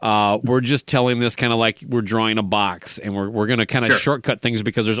 We're just telling this kind of like we're drawing a box, and we're going to kind of shortcut things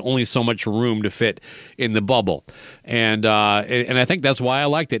because there's only so much room to fit in the bubble. And I think that's why I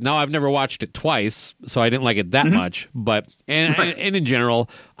liked it. Now, I've never watched it twice, so I didn't like it that much. But and in general,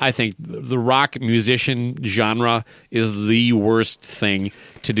 I think the rock musician genre is the worst thing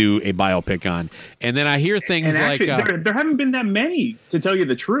to do a biopic on. And then I hear things actually, like there haven't been that many, to tell you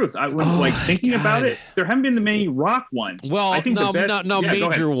the truth. Thinking about it, there haven't been that many rock ones. Well, I think no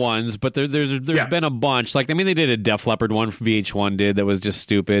major ones, but there's been a bunch. Like, I mean, they did a Def Leppard one from VH1 did that was just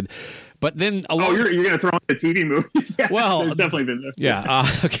stupid. But then you're going to throw in the TV movies? Yeah, well, there's definitely been this. Yeah,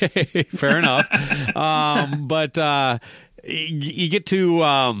 okay, fair enough. But you get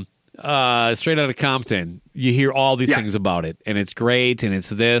to Straight Outta Compton, you hear all these things about it, and it's great, and it's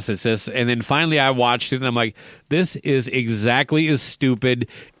this, and then finally I watched it, and I'm like, this is exactly as stupid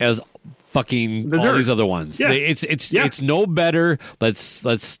as fucking all these other ones. Yeah. It's no better. Let's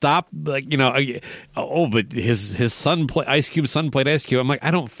stop. Like, but his son Ice Cube's son played Ice Cube. I'm like,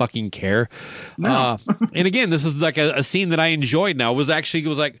 I don't fucking care. No. And again, this is like a scene that I enjoyed. Now it was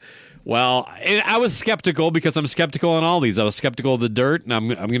like. Well, I was skeptical because I'm skeptical on all these. I was skeptical of The Dirt, and I'm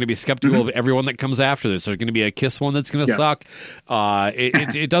going to be skeptical of everyone that comes after this. There's going to be a Kiss one that's going to suck.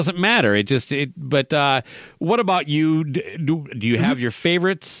 It doesn't matter. But what about you? Do you have your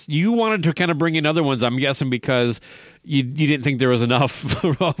favorites? You wanted to kind of bring in other ones, I'm guessing, because you didn't think there was enough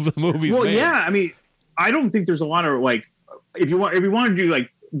of the movies. Well, made. yeah. I mean, I don't think there's a lot of like if you want to do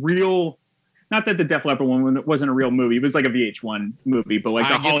like real. Not that the Def Leppard one wasn't a real movie. It was like a VH1 movie, but like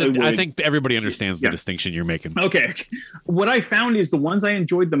Hollywood. I think everybody understands the distinction you're making. Okay. What I found is the ones I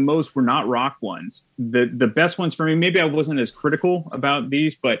enjoyed the most were not rock ones. The best ones for me, maybe I wasn't as critical about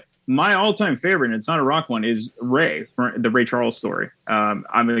these, but my all-time favorite, and it's not a rock one, is Ray, the Ray Charles story.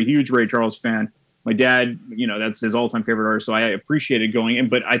 I'm a huge Ray Charles fan. My dad, that's his all-time favorite artist, so I appreciated going in,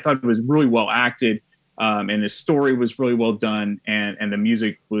 but I thought it was really well acted. And the story was really well done, and the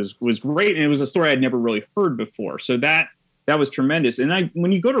music was great, and it was a story I'd never really heard before. So that was tremendous. And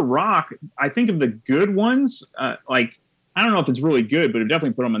when you go to rock, I think of the good ones. Like, I don't know if it's really good, but it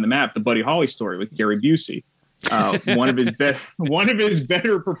definitely put them on the map. The Buddy Holly story with Gary Busey, one of his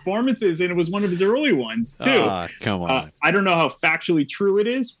better performances, and it was one of his early ones too. Come on. I don't know how factually true it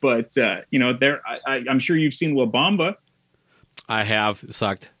is, but I'm sure you've seen La Bamba. I have. It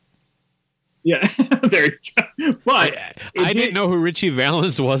sucked. Yeah, there you go. But I didn't know who Richie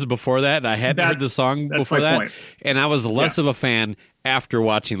Valens was before that, and I hadn't heard the song before that. Point. And I was less of a fan after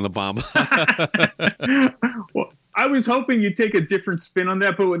watching La Bamba. Well, I was hoping you'd take a different spin on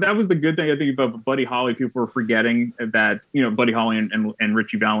that, but that was the good thing I think about Buddy Holly. People were forgetting that Buddy Holly and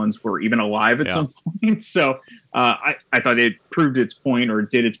Richie Valens were even alive at some point. So I thought it proved its point, or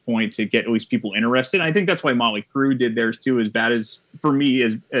did its point, to get at least people interested. I think that's why Motley Crue did theirs too. As bad as, for me,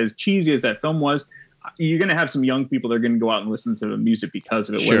 as cheesy as that film was, you're going to have some young people that are going to go out and listen to the music because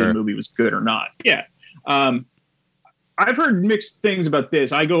of it, whether the movie was good or not. Yeah. I've heard mixed things about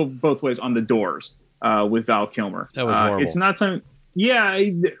this. I go both ways on The Doors. With Val Kilmer. That was horrible. It's not something. Yeah,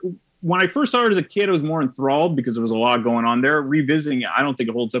 when I first saw it as a kid, I was more enthralled because there was a lot going on there. Revisiting it, I don't think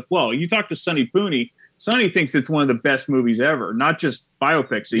it holds up well. You talk to Sonny Pooney. Sonny thinks it's one of the best movies ever, not just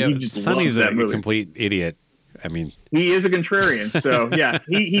biopics. He just Sonny's loves that movie. A complete idiot. I mean, he is a contrarian. So yeah,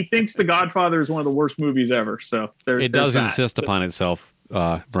 he thinks The Godfather is one of the worst movies ever. So it does insist upon itself,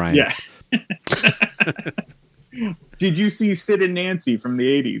 Brian. Yeah. Did you see Sid and Nancy from the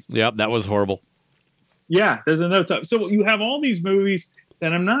 80s? Yep, that was horrible. Yeah, there's another time. So you have all these movies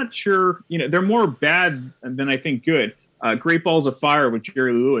that I'm not sure, they're more bad than I think good. Great Balls of Fire with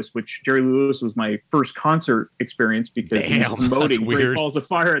Jerry Lewis, which Jerry Lewis was my first concert experience because he was promoting Great Balls of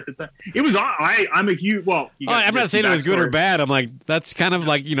Fire at the time. It was, I'm a huge, I'm not saying it was good or bad. I'm like, that's kind of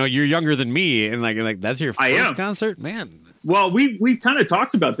like, you're younger than me. And like that's your first concert? Man. Well, we've kind of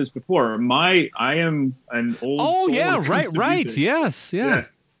talked about this before. I am an old. Oh yeah, right. Yes, yeah.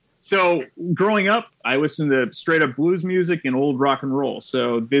 So growing up, I listened to straight up blues music and old rock and roll.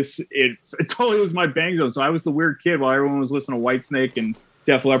 So it totally was my bang zone. So I was the weird kid while everyone was listening to Whitesnake and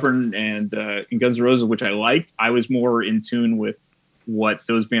Def Leppard and Guns N' Roses, which I liked. I was more in tune with what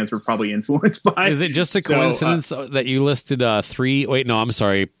those bands were probably influenced by. Is it just a coincidence that you listed three? Wait, no, I'm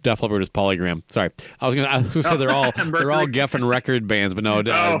sorry. Def Leppard is Polygram. Sorry, I was gonna say they're all Geffen record bands, but no,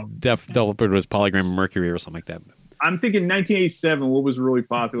 Def Leppard was Polygram and Mercury or something like that. I'm thinking 1987. What was really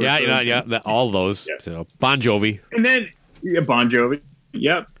popular? All those. Yeah. So Bon Jovi, and then Bon Jovi.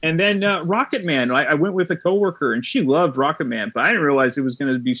 Yep, and then Rocket Man. I went with a coworker, and she loved Rocket Man, but I didn't realize it was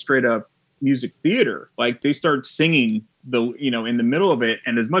going to be straight up music theater. Like they start singing in the middle of it,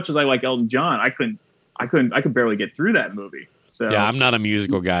 and as much as I like Elton John, I could barely get through that movie. So yeah, I'm not a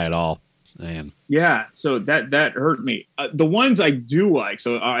musical guy at all, man. Yeah, so that hurt me. The ones I do like,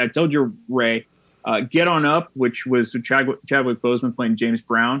 so I told you, Ray. Get On Up, which was Chadwick Boseman playing James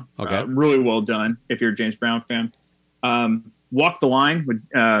Brown. Okay. Really well done if you're a James Brown fan. Walk the Line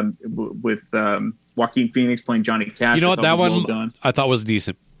with Joaquin Phoenix playing Johnny Cash. You know what? That one I thought was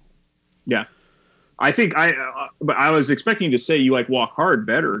decent. Yeah. I think but I was expecting to say you like Walk Hard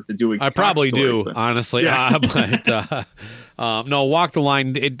better to do. I probably do, honestly. Yeah. No, Walk the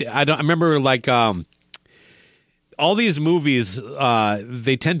Line. I remember like all these movies.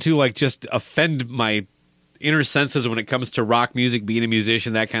 They tend to like just offend my inner senses when it comes to rock music, being a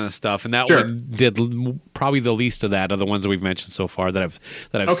musician, that kind of stuff. And that one did probably the least of that of the ones that we've mentioned so far that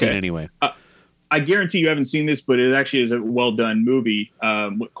I've seen anyway. I guarantee you haven't seen this, but it actually is a well done movie.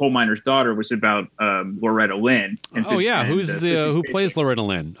 Coal Miner's Daughter was about Loretta Lynn. And who plays Loretta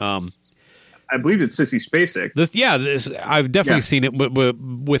Lynn? I believe it's Sissy Spacek. I've definitely seen it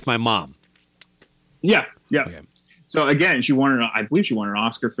with my mom. Yeah. Okay. So again, I believe she won an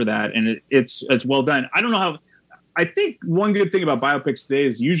Oscar for that, and it's well done. I don't know how. I think one good thing about biopics today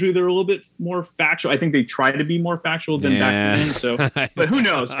is usually they're a little bit more factual. I think they try to be more factual than back then. So, but who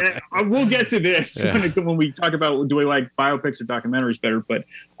knows? We'll get to this when we talk about do we like biopics or documentaries better. But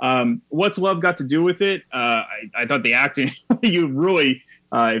what's love got to do with it? I thought the acting you really.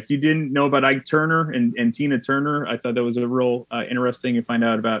 If you didn't know about Ike Turner and Tina Turner, I thought that was a real interesting to find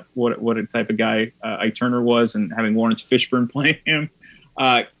out about what a type of guy Ike Turner was, and having Lawrence Fishburne playing him.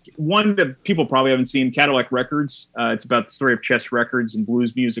 One that people probably haven't seen, Cadillac Records. It's about the story of Chess Records and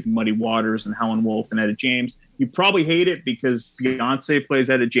blues music, Muddy Waters, and Howlin' Wolf and Etta James. You probably hate it because Beyonce plays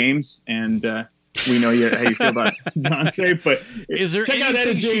Etta James, and we know how you feel about Beyonce. But is there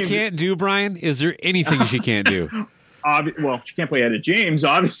anything she can't do, Brian? Is there anything she can't do? Well, she can't play Etta James,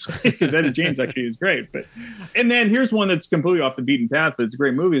 obviously, because Etta James actually is great. And then here's one that's completely off the beaten path, but it's a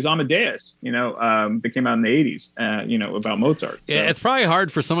great movie. Is Amadeus, that came out in the 80s, about Mozart. So. Yeah, it's probably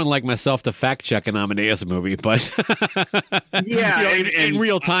hard for someone like myself to fact check an Amadeus movie, but in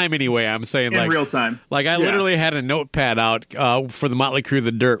real time anyway. I'm saying in real time. Like I literally had a notepad out for the Motley Crue,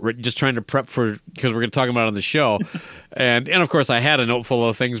 The Dirt, just trying to prep because we're going to talk about it on the show, and of course I had a note full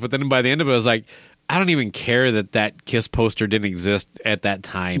of things, but then by the end of it, I was like, I don't even care that Kiss poster didn't exist at that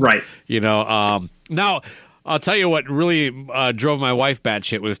time. Right. Now, I'll tell you what really drove my wife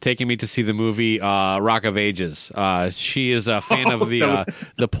batshit was taking me to see the movie Rock of Ages. She is a fan of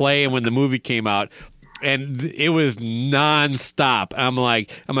the play, and when the movie came out, and it was nonstop. I'm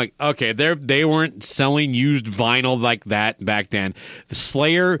like, okay, they weren't selling used vinyl like that back then. The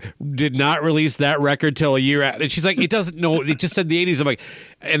Slayer did not release that record till a year after. And she's like, it doesn't know. It just said the 80s. I'm like,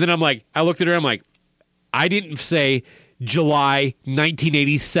 and then I'm like, I looked at her. I'm like, I didn't say July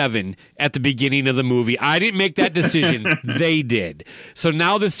 1987 at the beginning of the movie. I didn't make that decision. They did. So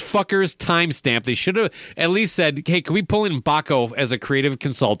now this fucker's timestamp. They should have at least said, hey, can we pull in Baco as a creative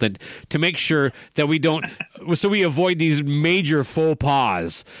consultant to make sure that we avoid these major faux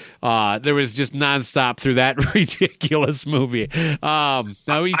pas. There was just nonstop through that ridiculous movie. Now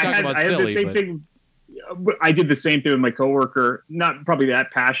we talk about silly. Thing. I did the same thing with my coworker, not probably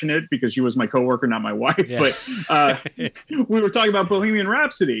that passionate because she was my coworker, not my wife, but we were talking about Bohemian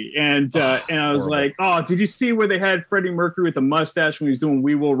Rhapsody and I was like, oh, did you see where they had Freddie Mercury with a mustache when he was doing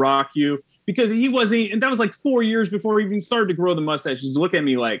We Will Rock You? Because he wasn't, and that was like 4 years before he even started to grow the mustache. He's looking at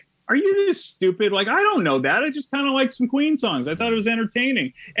me like, are you this stupid? Like, I don't know that. I just kind of like some Queen songs. I thought it was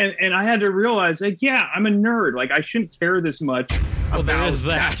entertaining. And I had to realize, like, yeah, I'm a nerd. Like, I shouldn't care this much about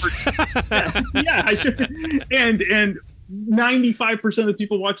that. Yeah, I should. And 95% of the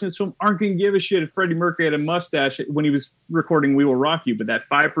people watching this film aren't going to give a shit if Freddie Mercury had a mustache when he was recording "We Will Rock You," but that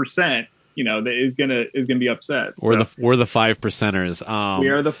 5%, that is gonna be upset. We're the 5%ers. We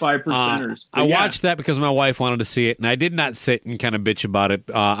are the 5%ers. I watched that because my wife wanted to see it, and I did not sit and kind of bitch about it.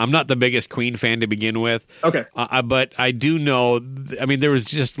 I'm not the biggest Queen fan to begin with. Okay, but I do know. I mean, there was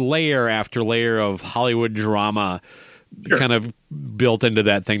just layer after layer of Hollywood drama. Sure. Kind of built into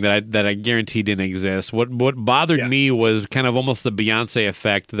that thing that I guarantee didn't exist. What bothered me was kind of almost the Beyonce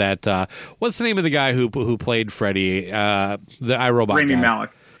effect. That what's the name of the guy who played Freddie, the iRobot Rami guy? Malek.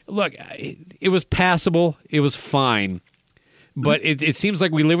 Look, it was passable. It was fine. But it seems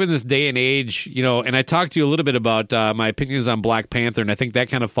like we live in this day and age, and I talked to you a little bit about my opinions on Black Panther, and I think that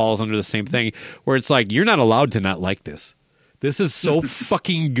kind of falls under the same thing, where it's like, you're not allowed to not like this. This is so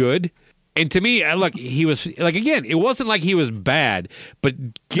fucking good. And to me, look, he was, like, again, it wasn't like he was bad, but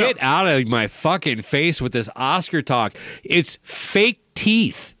get out of my fucking face with this Oscar talk. It's fake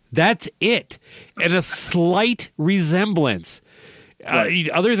teeth. That's it. And a slight resemblance. Right.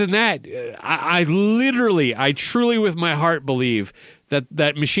 Other than that, I truly with my heart believe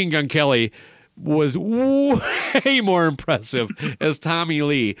that Machine Gun Kelly was way more impressive as Tommy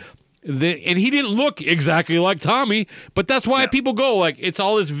Lee. And he didn't look exactly like Tommy, but that's why people go, like, it's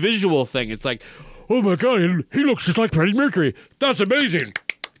all this visual thing. It's like, oh my God, he looks just like Freddie Mercury. That's amazing.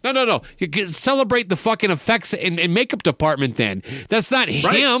 No. You can celebrate the fucking effects and makeup department then. That's not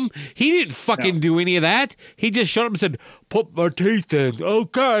him. He didn't fucking do any of that. He just showed up and said, put my teeth in.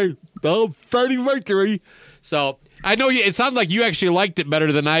 Okay. Oh, Freddie Mercury. So I know it sounded like you actually liked it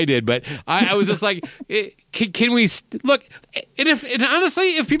better than I did, but I was just like, can we look? And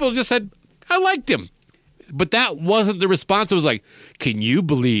honestly, if people just said, I liked him, but that wasn't the response. It was like, can you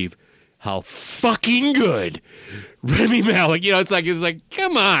believe how fucking good Rami Malek? It's like,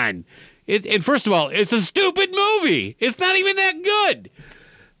 come on. And first of all, it's a stupid movie. It's not even that good.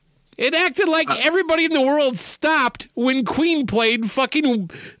 It acted like everybody in the world stopped when Queen played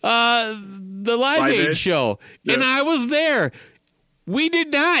fucking the Live Aid show. Yeah. And I was there. We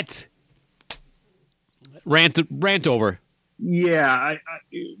did not. Rant over. Yeah. I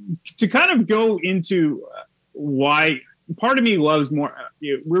to kind of go into why part of me loves more.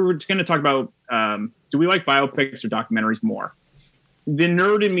 We were going to talk about do we like biopics or documentaries more? The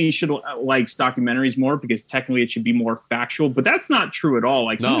nerd in me likes documentaries more because technically it should be more factual, but that's not true at all.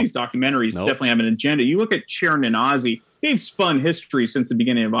 Like some of these documentaries definitely have an agenda. You look at Sharon and Ozzy; they've spun history since the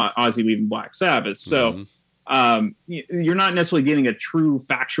beginning of Ozzy leaving Black Sabbath. So you're not necessarily getting a true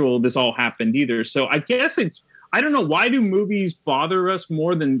factual. This all happened either. So I guess I don't know, why do movies bother us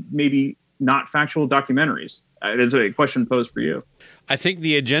more than maybe not factual documentaries? There's a question posed for you. I think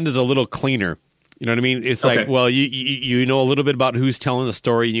the agenda's a little cleaner. You know what I mean? It's like, well, you know a little bit about who's telling the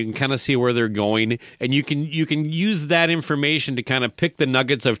story, and you can kind of see where they're going, and you can use that information to kind of pick the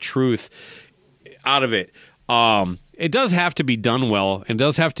nuggets of truth out of it. It does have to be done well, and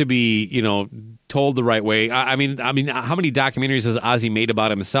does have to be, told the right way. I mean, how many documentaries has Ozzy made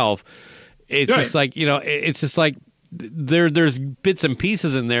about himself? It's just like, it's just like there's bits and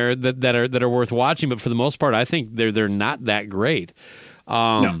pieces in there that are worth watching, but for the most part, I think they're not that great.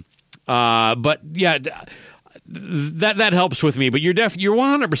 No. But yeah, that helps with me. But you're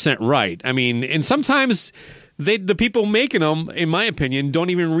 100% right. I mean, and sometimes the people making them, in my opinion, don't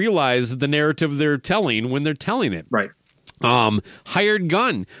even realize the narrative they're telling when they're telling it. Right. Hired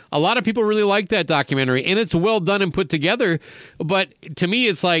Gun. A lot of people really like that documentary, and it's well done and put together. But to me,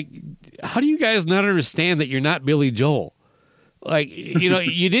 it's like, how do you guys not understand that you're not Billy Joel? Like,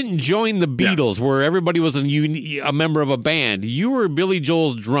 you didn't join the Beatles where everybody was a member of a band. You were Billy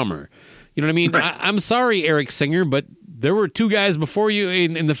Joel's drummer. You know what I mean? Right. I'm sorry, Eric Singer, but there were two guys before you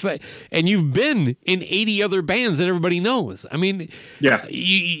and you've been in 80 other bands that everybody knows. I mean,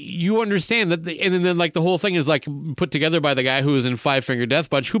 you understand that, and then like the whole thing is like put together by the guy who was in Five Finger Death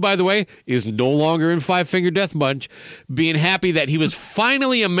Punch, who, by the way, is no longer in Five Finger Death Punch, being happy that he was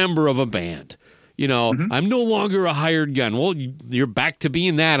finally a member of a band. I'm no longer a hired gun. Well, you're back to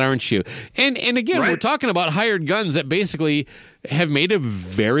being that, aren't you? And again, we're talking about hired guns that basically have made a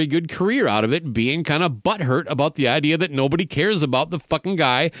very good career out of it, being kind of butthurt about the idea that nobody cares about the fucking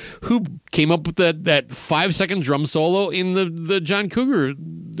guy who came up with that 5-second drum solo in the John Cougar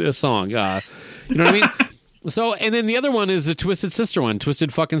song. You know what I mean? So, and then the other one is a Twisted Sister one.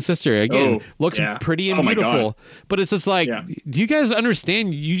 Twisted fucking Sister. Again, looks pretty and beautiful. But it's just like, do you guys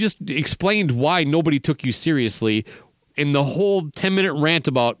understand? You just explained why nobody took you seriously in the whole 10-minute rant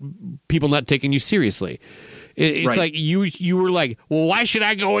about people not taking you seriously. It's Right. like you were like, well, why should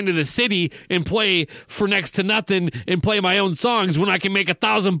I go into the city and play for next to nothing and play my own songs when I can make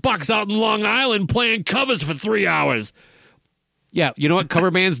 $1,000 out in Long Island playing covers for 3 hours? Yeah, you know what?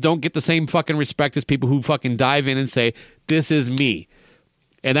 Cover bands don't get the same fucking respect as people who fucking dive in and say, this is me.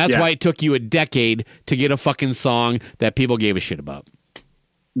 And that's why it took you a decade to get a fucking song that people gave a shit about.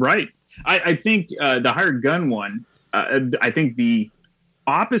 Right. I think the Hired Gun one, I think the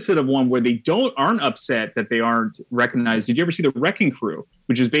opposite of one where they aren't upset that they aren't recognized. Did you ever see the Wrecking Crew,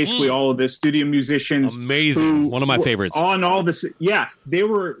 which is basically all of the studio musicians? Amazing. One of my favorites. On all this. Yeah. They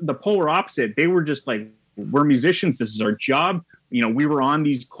were the polar opposite. They were just like, we're musicians. This is our job. You know, we were on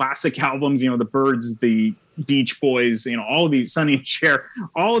these classic albums, you know, the Byrds, the Beach Boys, you know, all of these, Sonny and Cher,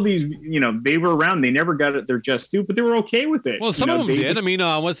 all of these, you know, they were around. They never got it their just due, but they were okay with it. Well, some of them did. I mean,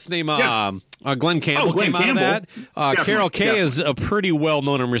 what's his name? Glenn Campbell came out of that. Carol Kay is a pretty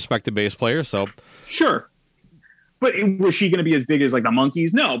well-known and respected bass player, so. Sure. But was she going to be as big as like the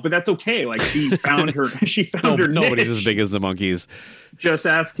Monkees? No, but that's okay. Like she found her. She found her. Nobody's niche. as big as the Monkees. Just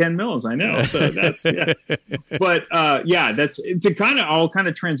ask Ken Mills. I know. So that's But that's to kind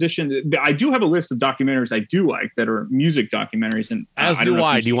of transition. I do have a list of documentaries I do like that are music documentaries, and as do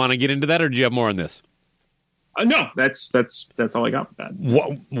I. Do you want to get into that, or do you have more on this? No, that's all I got with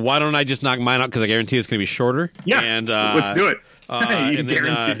that. Why don't I just knock mine out, because I guarantee it's going to be shorter. Yeah, and let's do it. And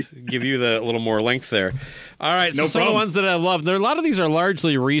then give you the little more length there. All right, so some of the ones that I love, a lot of these are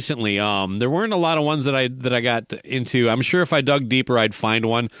largely recently. There weren't a lot of ones that I got into. I'm sure if I dug deeper, I'd find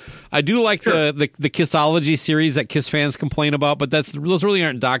one. I do like the Kissology series that Kiss fans complain about, but those really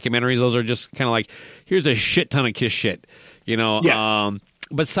aren't documentaries. Those are just kind of like, here's a shit ton of Kiss shit, you know. Yeah.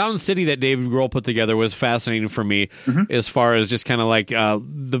 But Sound City that Dave Grohl put together was fascinating for me, as far as just kind of like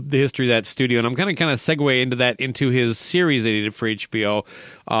the history of that studio. And I'm going to kind of segue into his series that he did for HBO,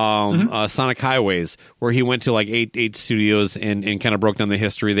 Sonic Highways, where he went to like eight studios and kind of broke down the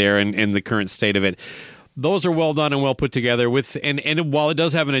history there and the current state of it. Those are well done and well put together. And while it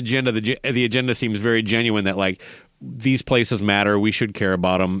does have an agenda, the agenda seems very genuine, that like these places matter, we should care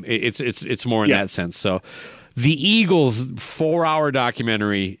about them. It's more in that sense. So. The Eagles 4-hour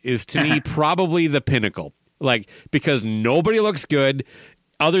documentary is, to me, probably the pinnacle. Like, because nobody looks good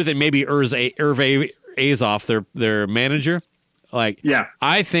other than maybe Irv Azoff, their manager. Like,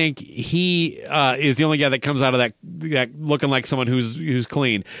 I think he is the only guy that comes out of that looking like someone who's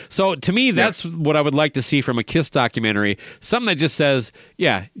clean. So to me, that's what I would like to see from a Kiss documentary. Something that just says,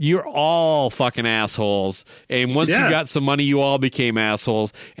 yeah, you're all fucking assholes, and once you got some money, you all became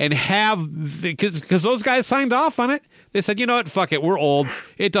assholes, and because those guys signed off on it. They said, you know what, fuck it, we're old.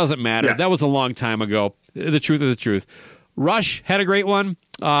 It doesn't matter. Yeah. That was a long time ago. The truth is the truth. Rush had a great one.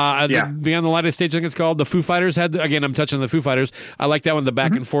 Beyond the Light of Stage, I think it's called. The Foo Fighters had, again, I'm touching on the Foo Fighters. I like that one, the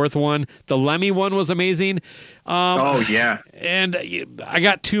back and forth one. The Lemmy one was amazing. And I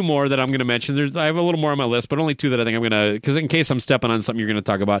got two more that I'm going to mention. I have a little more on my list, but only two that I think I'm going to, because in case I'm stepping on something you're going to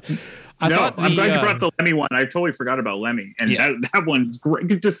talk about. I'm glad you brought the Lemmy one. I totally forgot about Lemmy. And that one's great.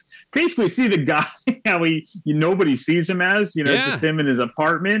 You just basically see the guy, how nobody sees him as, just him in his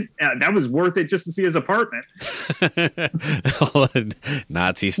apartment. That was worth it just to see his apartment. All that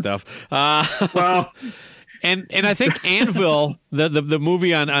Nazi stuff. Well... And I think Anvil, the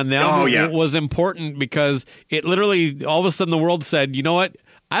movie on them was important, because it literally, all of a sudden the world said, you know what?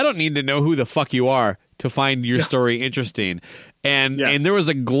 I don't need to know who the fuck you are to find your story interesting. And there was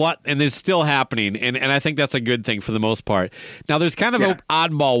a glut, and it's still happening. And I think that's a good thing for the most part. Now, there's kind of an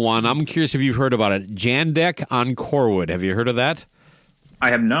oddball one. I'm curious if you've heard about it. Jandek on Corwood. Have you heard of that? I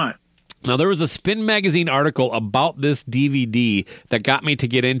have not. Now, there was a Spin Magazine article about this DVD that got me to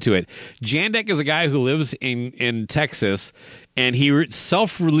get into it. Jandek is a guy who lives in Texas, and he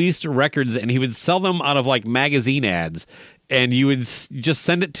self-released records, and he would sell them out of like magazine ads. And you would just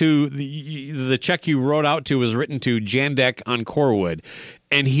send it to the check you wrote out to was written to Jandek on Corwood.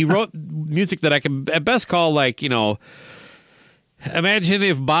 And he wrote music that I can at best call like, imagine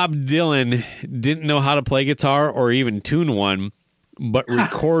if Bob Dylan didn't know how to play guitar or even tune one, but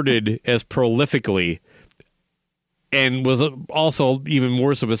recorded as prolifically, and was also even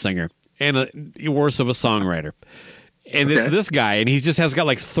worse of a singer and worse of a songwriter. And it's this guy, and he just has got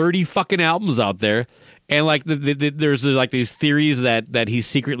like 30 fucking albums out there. And like there's like these theories that he's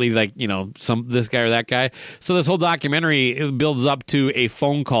secretly like, this guy or that guy. So this whole documentary, it builds up to a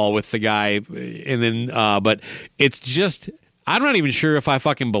phone call with the guy, and then but it's just I'm not even sure if I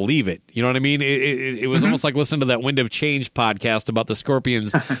fucking believe it. You know what I mean? It was almost like listening to that Wind of Change podcast about the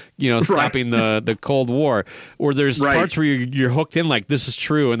Scorpions, stopping the Cold War, where there's parts where you're hooked in, like, this is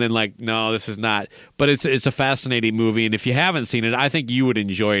true, and then like, no, this is not. But it's a fascinating movie, and if you haven't seen it, I think you would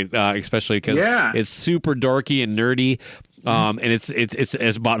enjoy it, especially because it's super dorky and nerdy. And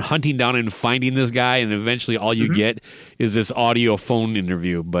it's about hunting down and finding this guy, and eventually all you get is this audio phone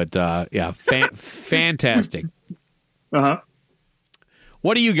interview. But fantastic.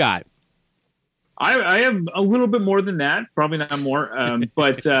 What do you got? I have a little bit more than that, probably not more.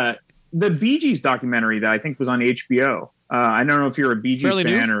 But the Bee Gees documentary that I think was on HBO. I don't know if you're a Bee Gees Fairly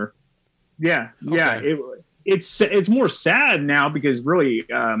fan new? or it's more sad now because really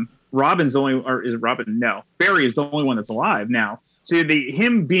Robin's the only, or is it Robin? No, Barry is the only one that's alive now. So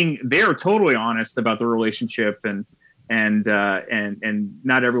him being there totally honest about the relationship and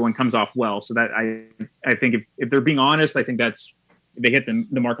not everyone comes off well. So that I think if they're being honest, I think they hit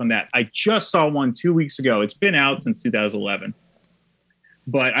the mark on that. I just saw one 2 weeks ago. It's been out since 2011,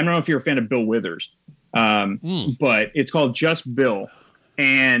 but I don't know if you're a fan of Bill Withers, but it's called Just Bill.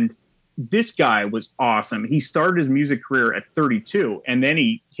 And this guy was awesome. He started his music career at 32 and then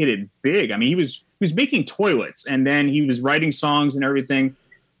he hit it big. I mean, he was making toilets and then he was writing songs and everything.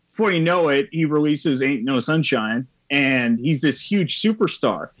 Before you know it, he releases Ain't No Sunshine and he's this huge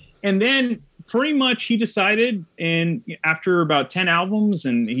superstar. And then pretty much he decided, and after about 10 albums,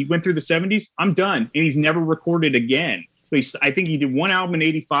 and he went through the 70s, I'm done. And he's never recorded again. So I think he did one album in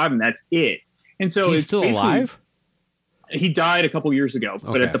 85 and that's it. And so he's still alive? He died a couple years ago,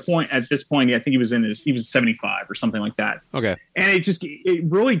 but at this point, I think he was 75 or something like that. Okay. And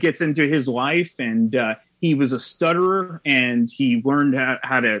it really gets into his life, and he was a stutterer, and he learned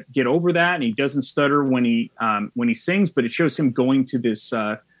how to get over that. And he doesn't stutter when he sings, but it shows him going to this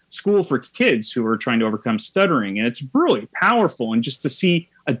school for kids who are trying to overcome stuttering, and it's really powerful. And just to see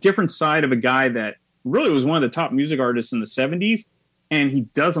a different side of a guy that really was one of the top music artists in the 70s, and he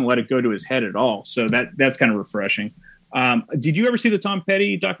doesn't let it go to his head at all. So that's kind of refreshing. Did you ever see the Tom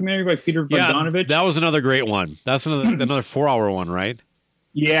Petty documentary by Peter Bogdanovich? That was another great one. That's another 4-hour one, right?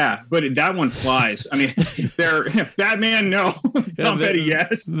 Yeah, but that one flies. I mean, Batman, no. Tom Petty,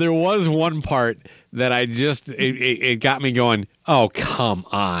 yes. There was one part that it got me going, oh, come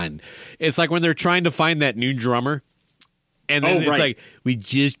on. It's like when they're trying to find that new drummer. And then it's like, we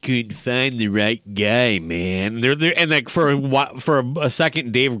just couldn't find the right guy, man. They're and like for a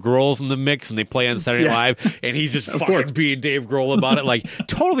second, Dave Grohl's in the mix, and they play on Saturday Night Live, and he's just fucking being Dave Grohl about it, like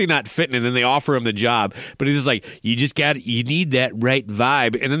totally not fitting. And then they offer him the job, but he's just like, you need that right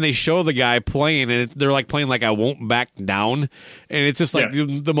vibe. And then they show the guy playing, and they're like playing like I Won't Back Down, and it's just like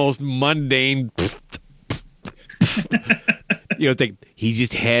the most mundane. Think he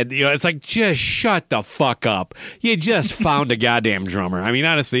just had, it's like, just shut the fuck up. You just found a goddamn drummer. I mean,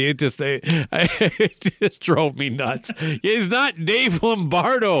 honestly, it just drove me nuts. He's not Dave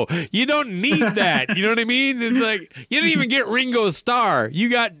Lombardo. You don't need that. You know what I mean? It's like, you didn't even get Ringo Starr. You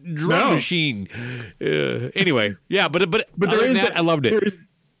got Drum Machine. Anyway, yeah, but there is that, I loved it.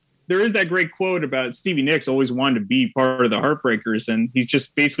 There is that great quote about Stevie Nicks always wanted to be part of the Heartbreakers, and he's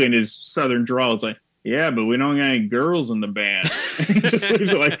just basically in his southern drawl. It's like, yeah, but we don't got any girls in the band. He just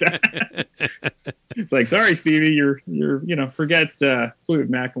leaves it like that. It's like, sorry, Stevie, you're forget Fleetwood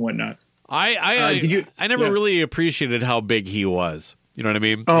Mac and whatnot. I never really appreciated how big he was. You know what I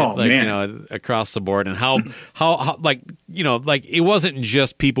mean? Oh, man. Across the board, and how it wasn't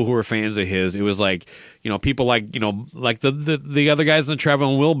just people who were fans of his. It was like, people like the other guys in the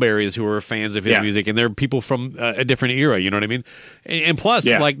Traveling Wilburys who were fans of his music, and they're people from a different era. You know what I mean? And plus,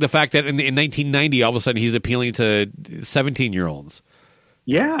 like the fact that in 1990, all of a sudden he's appealing to 17-year-olds.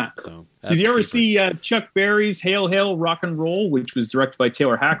 Yeah. So did you ever see Chuck Berry's Hail, Hail, Rock and Roll, which was directed by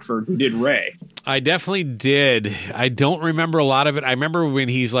Taylor Hackford, who did Ray? I definitely did. I don't remember a lot of it. I remember when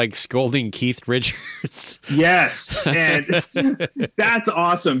he's like scolding Keith Richards. Yes. And that's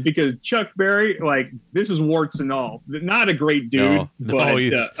awesome because Chuck Berry, like, this is warts and all. Not a great dude, but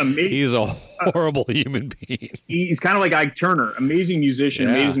he's a horrible human being. He's kind of like Ike Turner, amazing musician,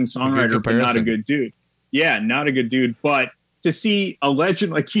 amazing songwriter, but not a good dude. Yeah, not a good dude, but to see a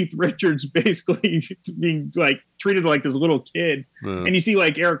legend like Keith Richards basically being like treated like this little kid, and you see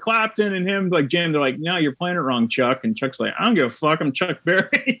like Eric Clapton and him like jam, they're like, "No, you're playing it wrong, Chuck." And Chuck's like, "I don't give a fuck, I'm Chuck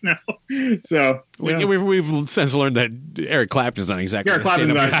Berry." So we've since learned that Eric Clapton's not exactly Eric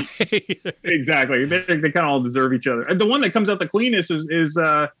Clapton's not exactly. They kind of all deserve each other. And the one that comes out the cleanest is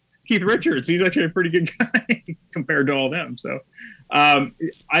Keith Richards. He's actually a pretty good guy compared to all of them. So.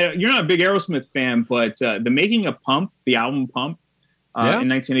 You're not a big Aerosmith fan, but the making of Pump, the album Pump, in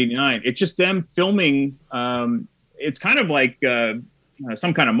 1989, it's just them filming it's kind of like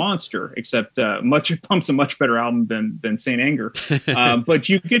Some Kind of Monster, except Pump's a much better album than Saint Anger. But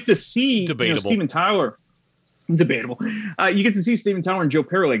you get to see Steven Tyler. Debatable. You get to see Steven Tyler and Joe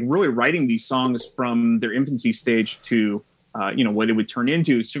Perry like really writing these songs from their infancy stage to what it would turn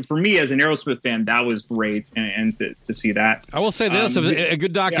into. So for me as an Aerosmith fan, that was great, and to see that. I will say this: a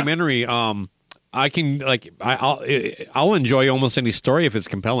good documentary. Yeah. I'll enjoy almost any story if it's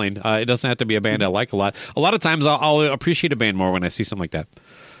compelling. It doesn't have to be a band I like a lot. A lot of times I'll appreciate a band more when I see something like that.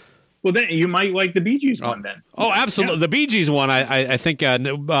 Well, then you might like the Bee Gees one then. Oh, absolutely. Yeah. The Bee Gees one, I think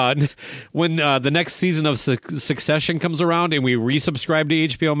when the next season of Succession comes around and we resubscribe to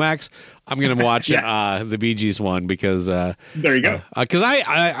HBO Max, I'm going to watch the Bee Gees one because there you go. Because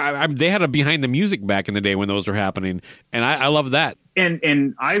they had a Behind the Music back in the day when those were happening, and I love that.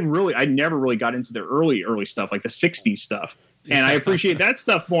 And I never really got into their early stuff, like the 60s stuff. And I appreciate that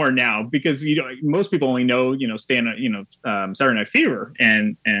stuff more now because most people only know Saturday Night Fever,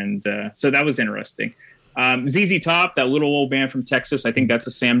 and so that was interesting. ZZ Top, that little old band from Texas, I think that's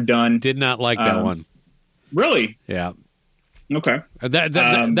a Sam Dunn. Did not like that one. Really? Yeah. Okay.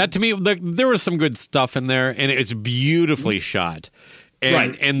 That to me, there was some good stuff in there, and it's beautifully shot.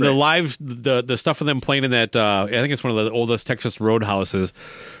 And the live the stuff of them playing in that I think it's one of the oldest Texas roadhouses.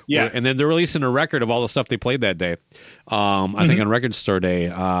 Yeah. And then they're releasing a record of all the stuff they played that day. I think on Record Store Day.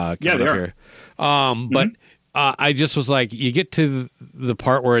 They are. But I just was like, you get to the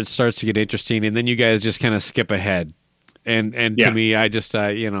part where it starts to get interesting, and then you guys just kind of skip ahead. And to me, I just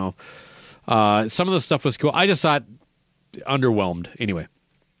some of the stuff was cool. I just thought underwhelmed anyway.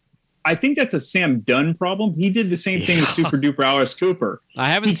 I think that's a Sam Dunn problem. He did the same thing with Super Duper Alice Cooper.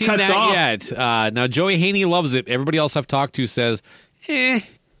 I haven't seen that yet. Now, Joey Haney loves it. Everybody else I've talked to says,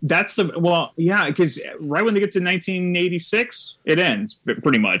 That's because right when they get to 1986, it ends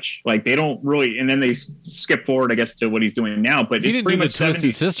pretty much. Like they don't really, and then they skip forward, I guess, to what he's doing now. But he didn't do the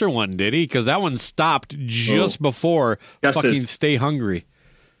Twisted Sister one, did he? Because that one stopped just before fucking Stay Hungry.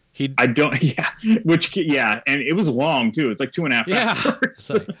 And it was long too. It's like 2.5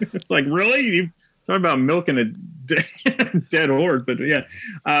 hours. It's like, really? You talking about milking a dead horse, but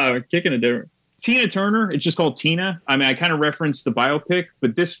kicking a dead. Tina Turner, it's just called Tina. I mean, I kind of referenced the biopic,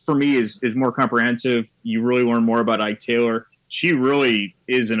 but this for me is more comprehensive. You really learn more about Ike Taylor. She really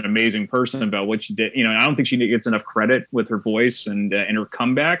is an amazing person about what she did. I don't think she gets enough credit with her voice and her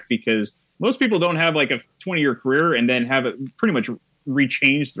comeback, because most people don't have like a 20-year career and then have it pretty much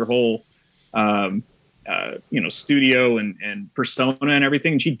rechange their whole studio and persona and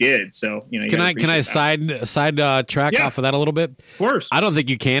everything, and she did. So can I side track off of that a little bit? Of course. I don't think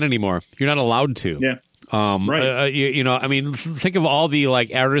you can anymore. You're not allowed to. Yeah. Right. I mean, think of all the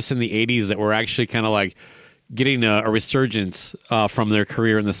like artists in the 80s that were actually kind of like getting a resurgence from their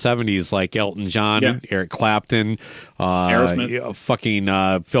career in the 70s, like Elton John, Eric Clapton,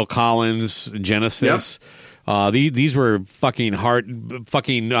 Aerosmith, Phil Collins, Genesis. Yep. These were fucking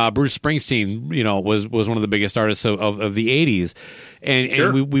Bruce Springsteen, was one of the biggest artists of the 80s.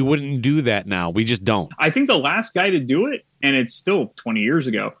 And we wouldn't do that now. We just don't. I think the last guy to do it, and it's still 20 years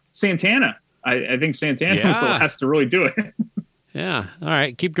ago, Santana. I think Santana was the last to really do it. Yeah. All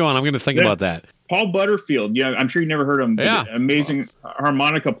right. Keep going. I'm going to think about that. Paul Butterfield. Yeah, I'm sure you never heard of him. Yeah. Amazing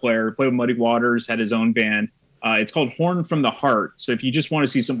harmonica player. Played with Muddy Waters, had his own band. It's called Horn from the Heart. So if you just want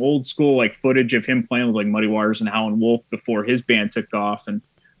to see some old school like footage of him playing with like Muddy Waters and Howlin' Wolf before his band took off, and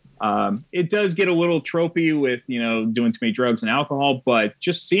it does get a little tropey with doing too many drugs and alcohol, but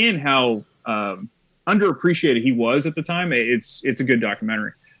just seeing how underappreciated he was at the time, it's a good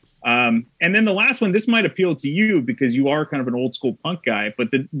documentary. And then the last one, this might appeal to you because you are kind of an old school punk guy,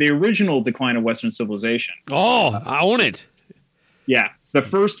 but the original Decline of Western Civilization. Oh, I own it. Yeah, the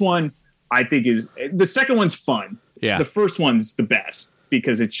first one. I think the second one's fun. Yeah. The first one's the best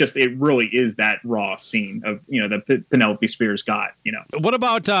because it really is that raw scene of, that Penelope Spears got, What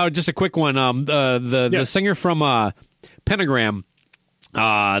about just a quick one? The singer from Pentagram.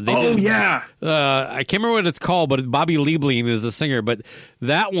 I can't remember what it's called, but Bobby Liebling is the singer, but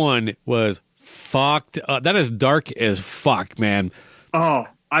that one was fucked up. That is dark as fuck, man. Oh,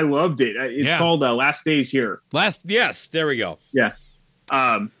 I loved it. It's called Last Days Here. Yes, there we go. Yeah.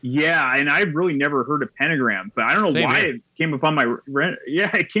 And I really never heard of Pentagram, but I don't know why it came up on my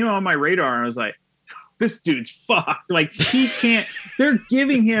it came on my radar, and I was like, this dude's fucked. Like he can't. They're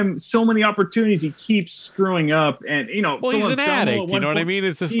giving him so many opportunities, he keeps screwing up, and well, he's an addict. You know what I mean?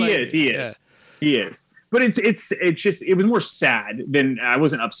 It's just he is. But it's just it was more sad than I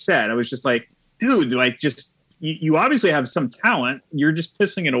wasn't upset. I was just like, dude, like just you obviously have some talent. You're just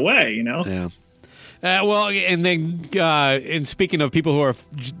pissing it away, Yeah. Well, and then, and speaking of people who are,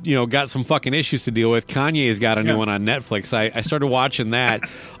 got some fucking issues to deal with, Kanye's got a new one on Netflix. I started watching that.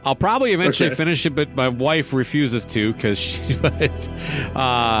 I'll probably eventually finish it, but my wife refuses to because she's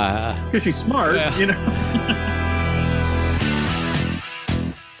smart,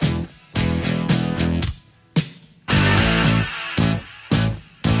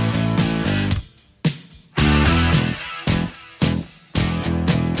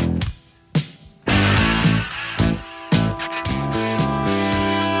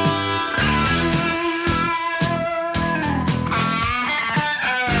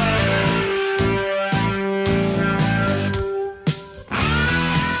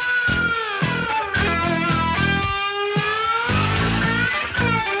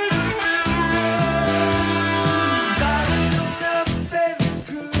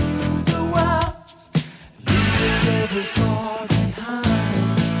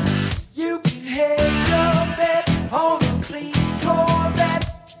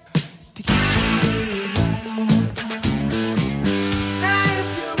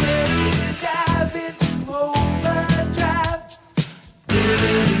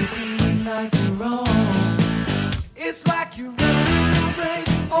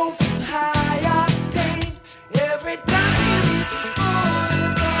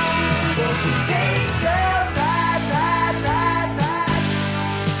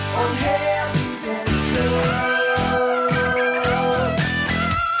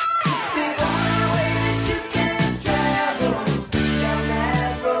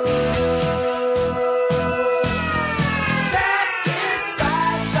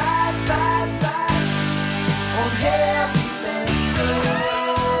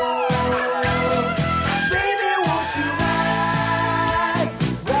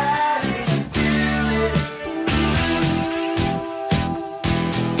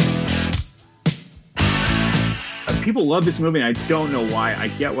 people love this movie, and I don't know why. I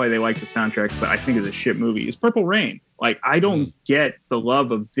get why they like the soundtrack, but I think it's a shit movie. It's Purple Rain. Like, I don't get the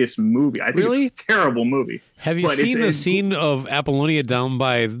love of this movie. I think it's a terrible movie. Have you seen the scene of Apollonia down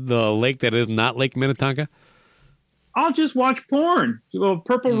by the lake that is not Lake Minnetonka? I'll just watch porn. Well,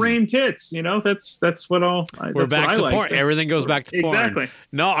 Purple Rain tits. That's what I'll. We're back to porn. Everything goes back to porn. Exactly.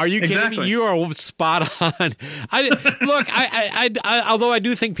 No, are you kidding me? You are spot on. Although I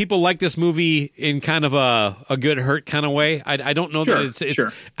do think people like this movie in kind of a good hurt kind of way. I don't know that it's.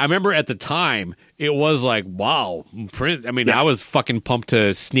 Sure. I remember at the time it was like, wow, Prince. I mean, I was fucking pumped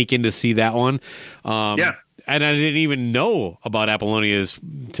to sneak in to see that one. And I didn't even know about Apollonia's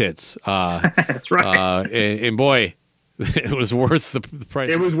tits. That's right. And boy. It was worth the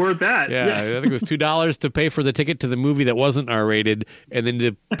price. It was worth that. Yeah, I think it was $2 to pay for the ticket to the movie that wasn't R-rated, and then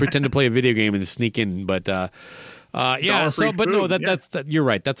to pretend to play a video game and sneak in. But you're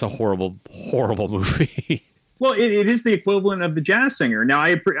right. That's a horrible, horrible movie. Well, it is the equivalent of The Jazz Singer. Now,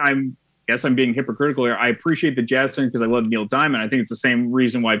 I guess I'm being hypocritical here. I appreciate The Jazz Singer because I love Neil Diamond. I think it's the same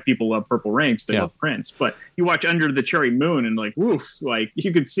reason why people love Purple Rain, because they love Prince. But you watch Under the Cherry Moon, and like, woof, like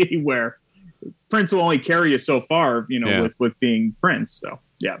you could see where Prince will only carry you so far, with being Prince. So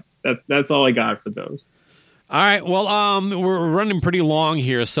that's all I got for those. All right. Well, we're running pretty long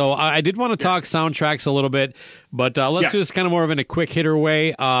here, so I did want to talk soundtracks a little bit, but let's do this kind of more of in a quick hitter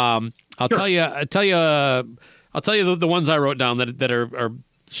way. I'll tell you the ones I wrote down that are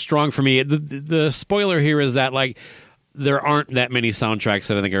strong for me. The spoiler here is that like there aren't that many soundtracks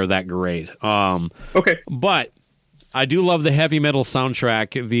that I think are that great. Okay, but I do love the heavy metal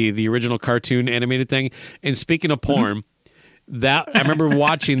soundtrack, the original cartoon animated thing. And speaking of porn, that I remember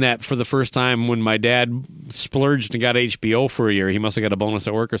watching that for the first time when my dad splurged and got HBO for a year. He must have got a bonus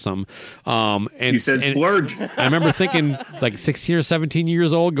at work or something. And he said splurge. I remember thinking, like 16 or 17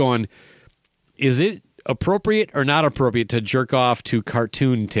 years old, going, "Is it appropriate or not appropriate to jerk off to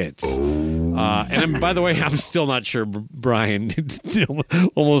cartoon tits?" And by the way, I'm still not sure, Brian.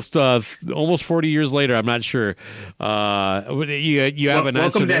 almost 40 years later, I'm not sure. You have an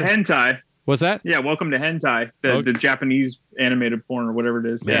answer there? Welcome to hentai. What's that? Yeah, welcome to hentai, the Japanese animated porn or whatever it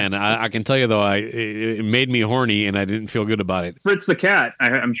is. Man, I can tell you though, it made me horny, and I didn't feel good about it. Fritz the Cat,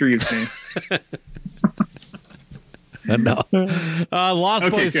 I'm sure you've seen. No. Lost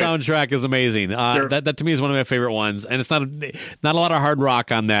Boys soundtrack is amazing. That to me is one of my favorite ones, and it's not a lot of hard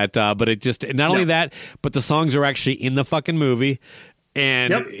rock on that, but it just only that, but the songs are actually in the fucking movie,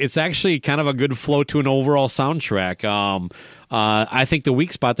 and it's actually kind of a good flow to an overall soundtrack. I think the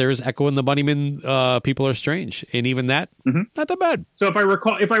weak spot there is Echo and the Bunnymen. People Are Strange, and even that, not that bad. So if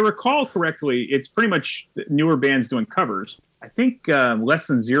I recall correctly, it's pretty much newer bands doing covers. I think Less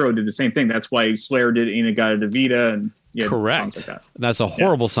Than Zero did the same thing. That's why Slayer did In-A-Gadda-Da-Vida, and you had Correct. songs like that. That's a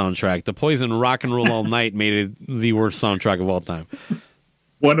horrible soundtrack. The Poison Rock and Roll All Night made it the worst soundtrack of all time.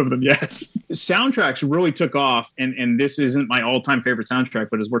 One of them, yes. Soundtracks really took off, and this isn't my all-time favorite soundtrack,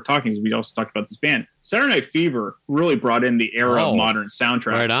 but as we're talking, we also talked about this band. Saturday Night Fever really brought in the era of modern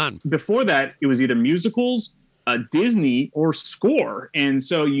soundtracks. Right on. Before that, it was either musicals, Disney, or score. And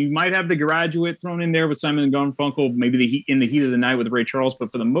so you might have The Graduate thrown in there with Simon and Garfunkel, maybe In the Heat of the Night with Ray Charles,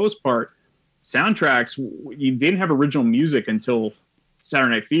 but for the most part, soundtracks, you didn't have original music until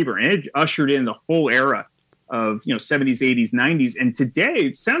Saturday Night Fever, and it ushered in the whole era of 70s, 80s, 90s. And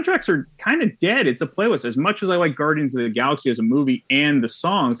today, soundtracks are kind of dead. It's a playlist. As much as I like Guardians of the Galaxy as a movie and the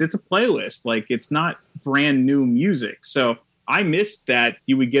songs, it's a playlist. Like, it's not brand new music. So I missed that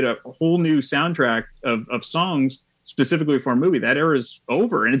you would get a whole new soundtrack of songs specifically for a movie. That era is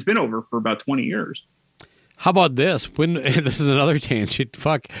over, and it's been over for about 20 years. How about this? When this is another tangent.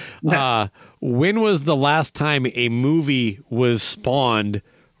 Fuck. When was the last time a movie was spawned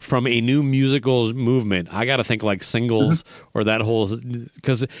from a new musical movement? I got to think like Singles or that whole,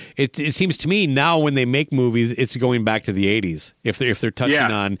 because it seems to me now when they make movies, it's going back to the 80s. If they're touching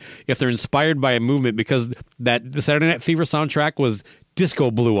on, if they're inspired by a movement, because the Saturday Night Fever soundtrack was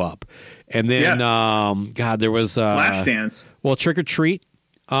disco blew up, and then there was Flashdance. Well, Trick or Treat.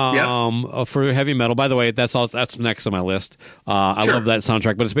 For heavy metal. By the way, that's next on my list. I love that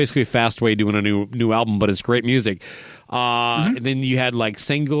soundtrack, but it's basically Fastway doing a new album, but it's great music. And then you had like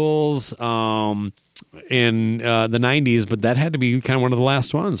Singles in the 90s, but that had to be kind of one of the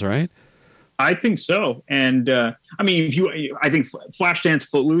last ones, right? I think so. And I mean, I think Flashdance,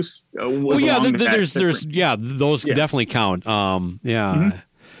 Footloose was those definitely count. Well,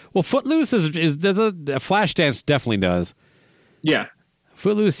 Footloose Flashdance definitely does. Yeah.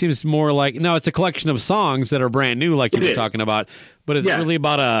 Footloose seems more like, no, it's a collection of songs that are brand new, like you were talking about, but it's really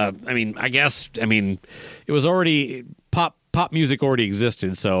about it was already, pop music already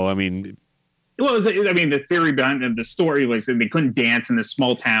existed, so, I mean... Well, the theory behind the story was that they couldn't dance in this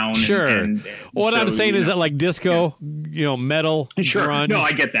small town. Sure. And what I'm saying is that, like, disco, metal, grunge... No,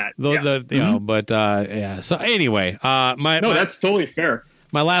 I get that. So, anyway, that's totally fair.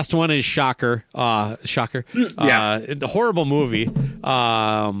 My last one is Shocker. The horrible movie,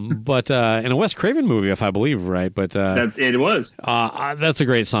 but in a Wes Craven movie, if I believe right. But it was. That's a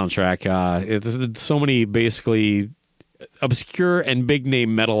great soundtrack. It's so many basically obscure and big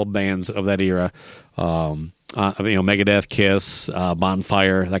name metal bands of that era. Megadeth, Kiss,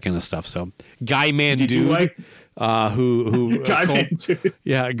 Bonfire, that kind of stuff. So Guy Man Dude. Who Guy Man Dude.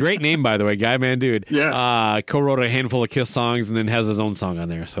 Yeah, great name, by the way, Guy Man Dude. Yeah. Co-wrote a handful of Kiss songs and then has his own song on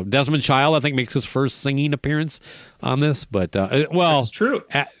there. So Desmond Child, I think, makes his first singing appearance on this. But, that's true.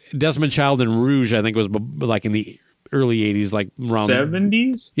 Desmond Child in Rouge, I think, was like in the early 80s, like around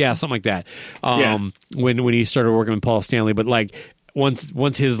 70s? Yeah, something like that. When he started working with Paul Stanley. But, like,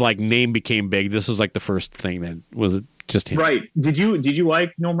 once his, like, name became big, this was, like, the first thing that was just him. Right. Did you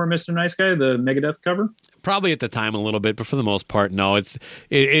like No More Mr. Nice Guy, the Megadeth cover? Probably at the time a little bit, but for the most part, no.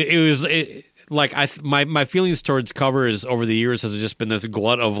 My feelings towards covers over the years has just been this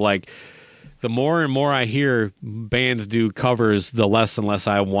glut of like, the more and more I hear bands do covers, the less and less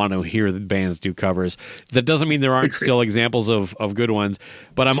I want to hear the bands do covers. That doesn't mean there aren't still examples of good ones,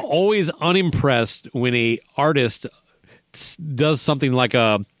 but I'm always unimpressed when a artist does something like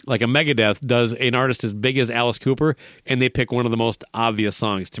a Megadeth does an artist as big as Alice Cooper, and they pick one of the most obvious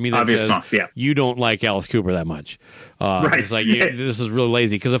songs. To me, that says you don't like Alice Cooper that much. Right. It's like this is really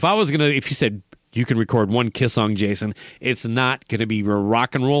lazy. Because if you said you can record one Kiss song, Jason, it's not going to be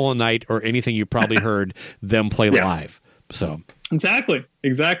Rock and Roll All Night or anything you probably heard them play live. So exactly,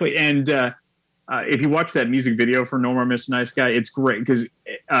 and if you watch that music video for No More Mr. Nice Guy, it's great because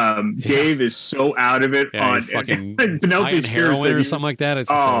Dave is so out of it on fucking Penelope's heroin or something like that.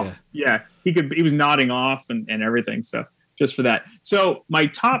 He was nodding off and everything. So just for that. So my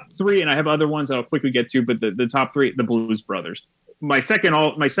top three, and I have other ones I'll quickly get to, but the top three, the Blues Brothers. My second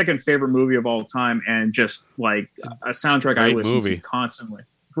favorite movie of all time, and just like a soundtrack I listen to constantly.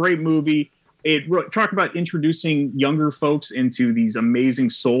 Great movie. Talk about introducing younger folks into these amazing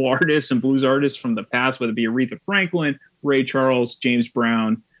soul artists and blues artists from the past, whether it be Aretha Franklin, Ray Charles, James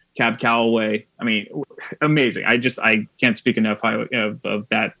Brown, Cab Calloway. I mean, amazing. I can't speak enough of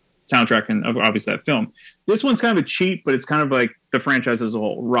that soundtrack and obviously that film. This one's kind of a cheat, but it's kind of like the franchise as a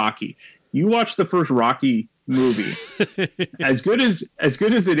whole. Rocky. You watch the first Rocky movie. as good as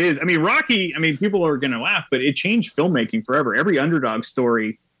it is. I mean, Rocky, people are going to laugh, but it changed filmmaking forever. Every underdog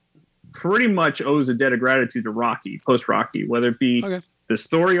story pretty much owes a debt of gratitude to Rocky, post-Rocky, whether it be the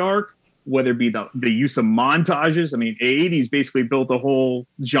story arc, whether it be the use of montages. I mean, 80s basically built a whole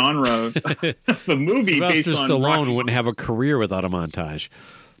genre of a movie based Sylvester on Stallone Rocky. wouldn't have a career without a montage.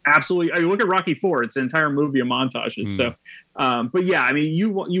 Absolutely. I mean, look at Rocky IV. It's an entire movie of montages. So, but yeah, I mean, you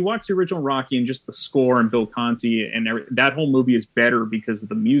watch the original Rocky and just the score and Bill Conti and that whole movie is better because of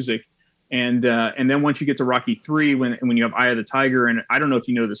the music. And then once you get to Rocky III, when you have Eye of the Tiger, and I don't know if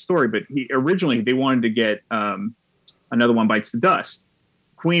you know the story, but originally they wanted to get Another One Bites the Dust.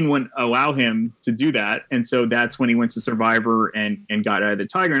 Queen wouldn't allow him to do that, and so that's when he went to Survivor and got Eye of the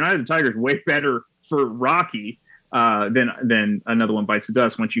Tiger. And Eye of the Tiger is way better for Rocky than Another One Bites the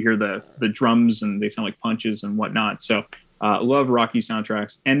Dust. Once you hear the drums and they sound like punches and whatnot, so love Rocky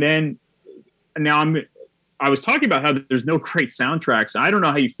soundtracks. And then now I was talking about how there's no great soundtracks. I don't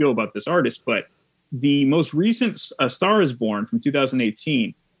know how you feel about this artist, but the most recent A Star Is Born from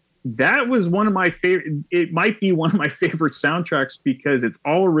 2018. That was one of my favorite. It might be one of my favorite soundtracks because it's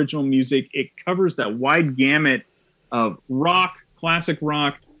all original music. It covers that wide gamut of rock, classic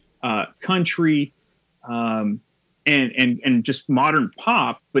rock, country, and just modern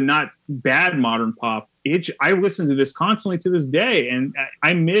pop, but not bad modern pop. I listen to this constantly to this day, and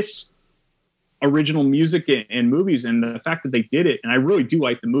I miss original music in movies, and the fact that they did it. And I really do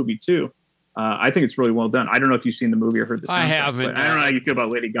like the movie too. I think it's really well done. I don't know if you've seen the movie or heard the soundtrack. I haven't. I don't know how you feel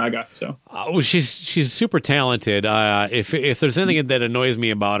about Lady Gaga. So, she's super talented. If there's anything that annoys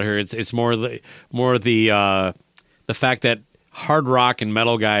me about her, it's more the fact that hard rock and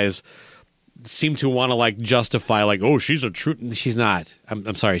metal guys seem to want to like justify like, oh, she's a true. She's not.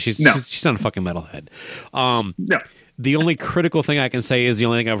 I'm sorry. She's not a fucking metalhead. No. The only critical thing I can say is the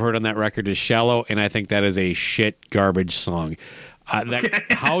only thing I've heard on that record is "Shallow," and I think that is a shit garbage song.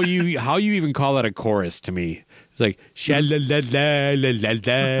 How you even call that a chorus to me? It's like shallow,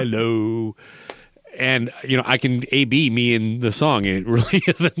 and I can A-B me in the song. And it really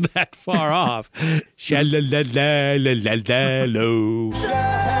isn't that far off. Shallow.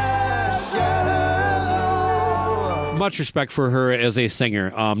 Much respect for her as a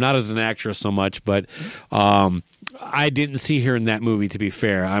singer, not as an actress so much, but I didn't see her in that movie. To be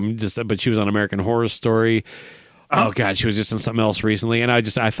fair, but she was on American Horror Story. Oh God, she was just in something else recently, and I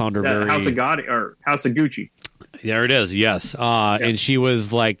found her very House of God or House of Gucci. There it is. Yes, and she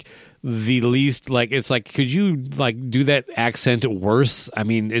was like the least like. It's like, could you like do that accent worse? I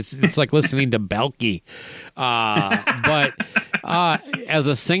mean, it's like listening to Balky, but as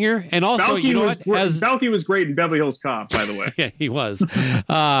a singer, and also Balky Balky was great in Beverly Hills Cop, by the way. Yeah, he was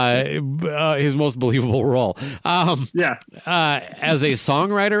his most believable role. As a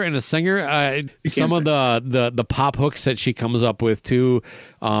songwriter and a singer, some of the pop hooks that she comes up with too,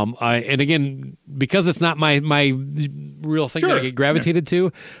 and again, because it's not my real thing that I get gravitated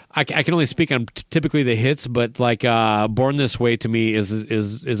to, I can only speak on typically the hits, but like "Born This Way" to me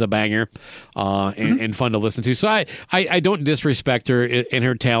is a banger and fun to listen to. So I don't disrespect her in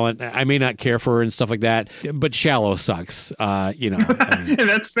her talent. I may not care for her and stuff like that, but "Shallow" sucks.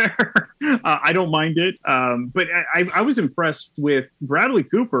 That's fair. I don't mind it, but I was impressed with Bradley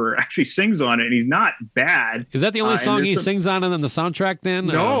Cooper. Actually, sings on it, and he's not bad. Is that the only song he sings on the soundtrack? Then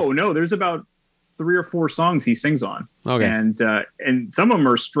no, there's about 3 or 4 songs he sings on. Okay, and some of them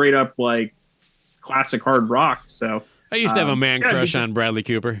are straight up like classic hard rock. So I used to have a man crush on Bradley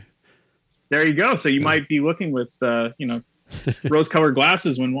Cooper. There you go. So you might be looking with rose-colored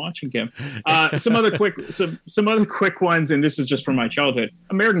glasses when watching him. Some other quick ones, and this is just from my childhood.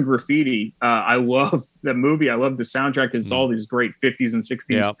 American Graffiti. I love the movie. I love the soundtrack. It's all these great 50s and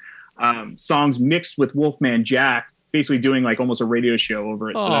 60s songs mixed with Wolfman Jack, basically doing like almost a radio show over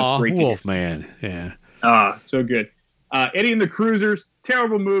it. So that's great. Wolfman, yeah. So good. Eddie and the Cruisers,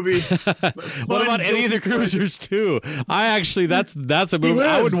 terrible movie. What about Eddie and the Cruisers too? That's a movie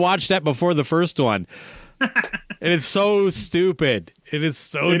I would watch that before the first one. And it's so stupid. It is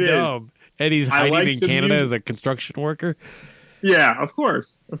so dumb. Eddie's hiding in Canada as a construction worker. Yeah, of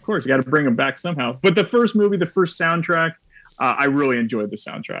course. You got to bring him back somehow. But the first movie, the first soundtrack, I really enjoyed the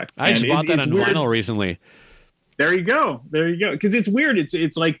soundtrack. I just bought that on vinyl recently. There you go. Because it's weird.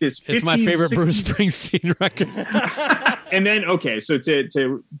 It's like this. 50s, it's my favorite 60s. Bruce Springsteen record. And then, okay, so to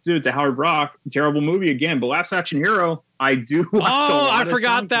do it to Howard Rock, terrible movie again, but Last Action Hero, I do. I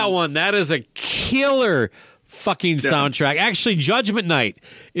forgot that one. That is a killer fucking soundtrack. Actually, Judgment Night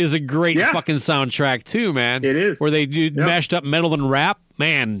is a great fucking soundtrack too, man. It is. Where they do mashed up metal and rap.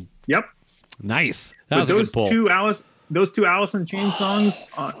 Man. Yep. Nice. That was a good pull. Those two Alice in Chains songs,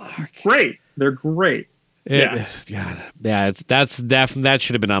 great. They're great. That should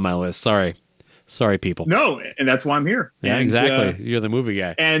have been on my list. Sorry, people. No, and that's why I'm here. Yeah, exactly. You're the movie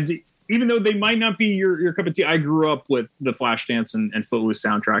guy. And even though they might not be your cup of tea, I grew up with the Flashdance and Footloose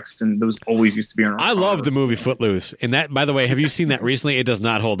soundtracks, and those always used to be on our I love the movie Footloose. And that, by the way, have you seen that recently? It does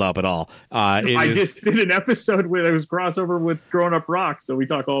not hold up at all. I just did an episode where there was crossover with Grown Up Rock, so we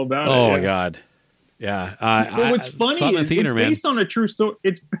talk all about it. Oh, my God. Yeah. Well, what's funny is it's based on a true story.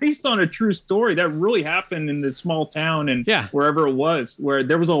 It's based on a true story that really happened in this small town and wherever it was, where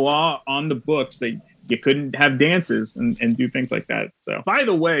there was a law on the books that you couldn't have dances and do things like that. So, by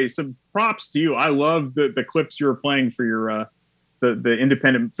the way, some props to you. I love the clips you were playing for your the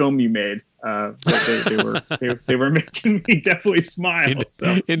independent film you made. They were making me definitely smile.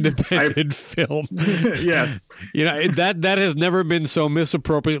 Independent film. Yes. You know, that has never been so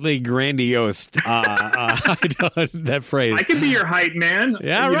misappropriately grandiose. That phrase. I can be your hype man.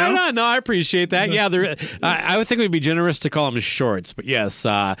 Yeah, right on. No, I appreciate that. Yeah, I would think we'd be generous to call them shorts, but yes.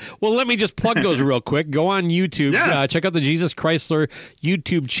 Well, let me just plug those real quick. Go on YouTube. Yeah. Check out the Jesus Chrysler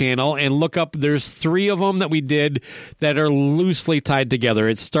YouTube channel and look up. There's 3 of them that we did that are loosely tied together.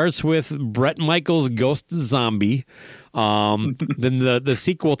 It starts with Bret Michaels' Ghost Zombie. Then the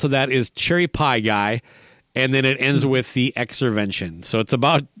sequel to that is Cherry Pie Guy. And then it ends with The Exervention. So it's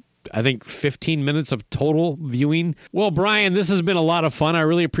about, I think, 15 minutes of total viewing. Well, Brian, this has been a lot of fun. I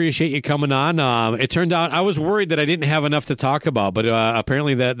really appreciate you coming on. It turned out I was worried that I didn't have enough to talk about, but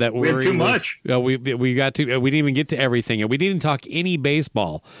apparently that worry we had too much. We didn't even get to everything, and we didn't talk any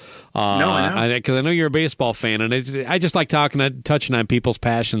baseball. No, because I know you're a baseball fan, and I just like touching on people's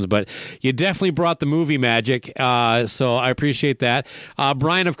passions. But you definitely brought the movie magic, so I appreciate that.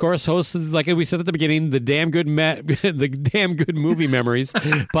 Brian, of course, hosts, like we said at the beginning, the Damn Good Movie Memories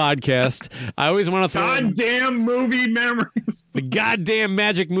podcast. I always want to throw goddamn movie memories, the goddamn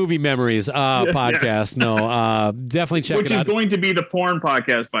Magic Movie Memories podcast. Yes. No, definitely check it out. Which is going to be the porn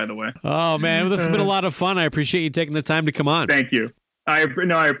podcast, by the way. Oh man, this has been a lot of fun. I appreciate you taking the time to come on. Thank you. I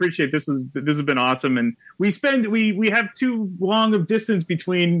appreciate this has been awesome, and we have too long of distance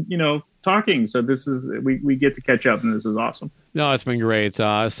between talking, so this is we get to catch up, and this is awesome. No, it's been great.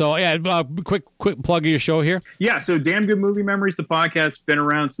 So yeah, quick plug of your show here. Yeah, so Damn Good Movie Memories, the podcast, been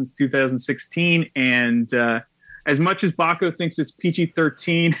around since 2016, and as much as Baco thinks it's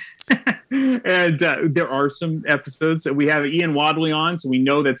PG-13, and there are some episodes that we have Ian Wadley on, so we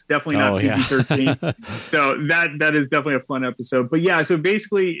know that's definitely not PG-13. So that is definitely a fun episode. But yeah, so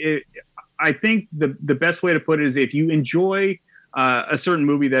basically, I think the best way to put it is if you enjoy a certain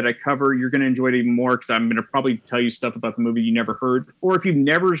movie that I cover, you're going to enjoy it even more because I'm going to probably tell you stuff about the movie you never heard, or if you've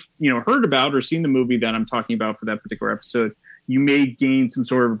never heard about or seen the movie that I'm talking about for that particular episode, you may gain some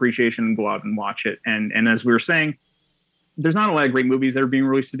sort of appreciation and go out and watch it. And as we were saying, there's not a lot of great movies that are being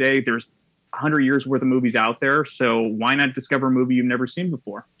released today. There's 100 years worth of movies out there. So why not discover a movie you've never seen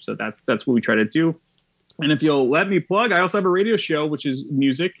before? So that's what we try to do. And if you'll let me plug, I also have a radio show, which is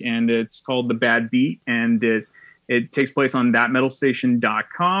music, and it's called The Bad Beat. And it takes place on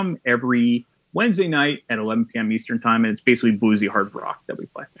thatmetalstation.com every Wednesday night at 11 p.m. Eastern time, and it's basically bluesy hard rock that we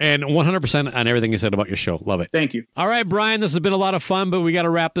play. And 100% on everything you said about your show. Love it. Thank you. All right, Brian, this has been a lot of fun, but we got to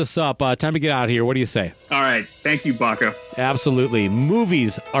wrap this up. Time to get out of here. What do you say? All right. Thank you, Baco. Absolutely.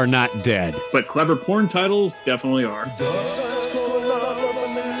 Movies are not dead. But clever porn titles definitely are.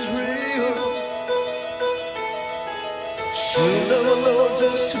 She'll never know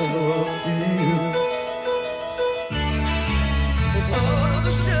just how I feel. Out of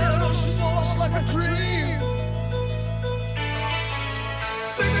the shadows, she walks like a dream.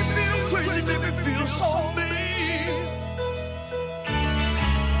 Make me feel crazy, make me feel so mean.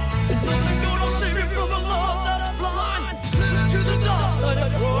 And nothing gonna save me from the love that's blind. Slip into the dark side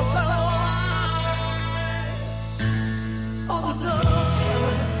across our line. On the dark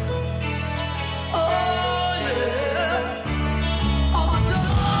side. Oh yeah. On the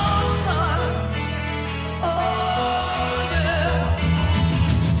dark side. Oh yeah.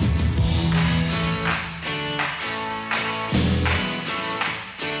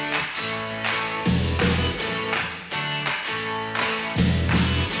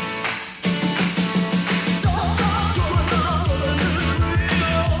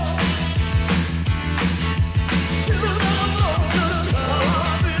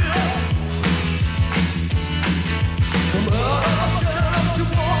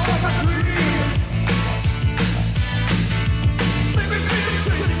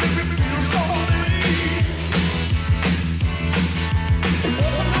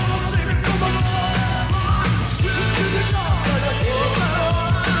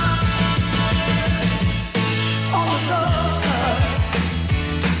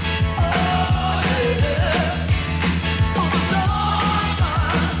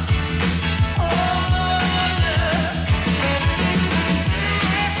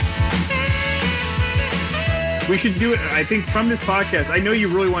 We should do it. I think from this podcast, I know you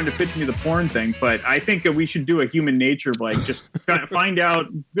really wanted to pitch me the porn thing, but I think that we should do a human nature, like just find out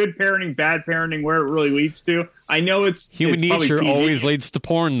good parenting, bad parenting, where it really leads to. I know it's human nature always leads to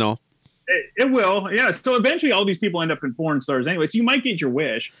porn, though. It will, yeah. So eventually, all these people end up in porn stars anyway. So you might get your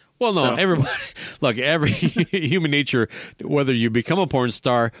wish. Well, no, everybody. Look, every human nature, whether you become a porn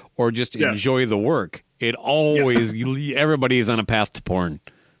star or just enjoy the work, it always everybody is on a path to porn.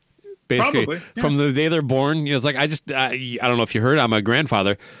 Basically, from the day they're born, it's like I don't know if you heard. I'm a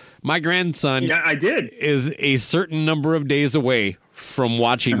grandfather. My grandson, I did, is a certain number of days away from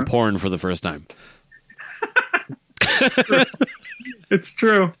watching porn for the first time. It's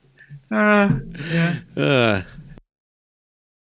true.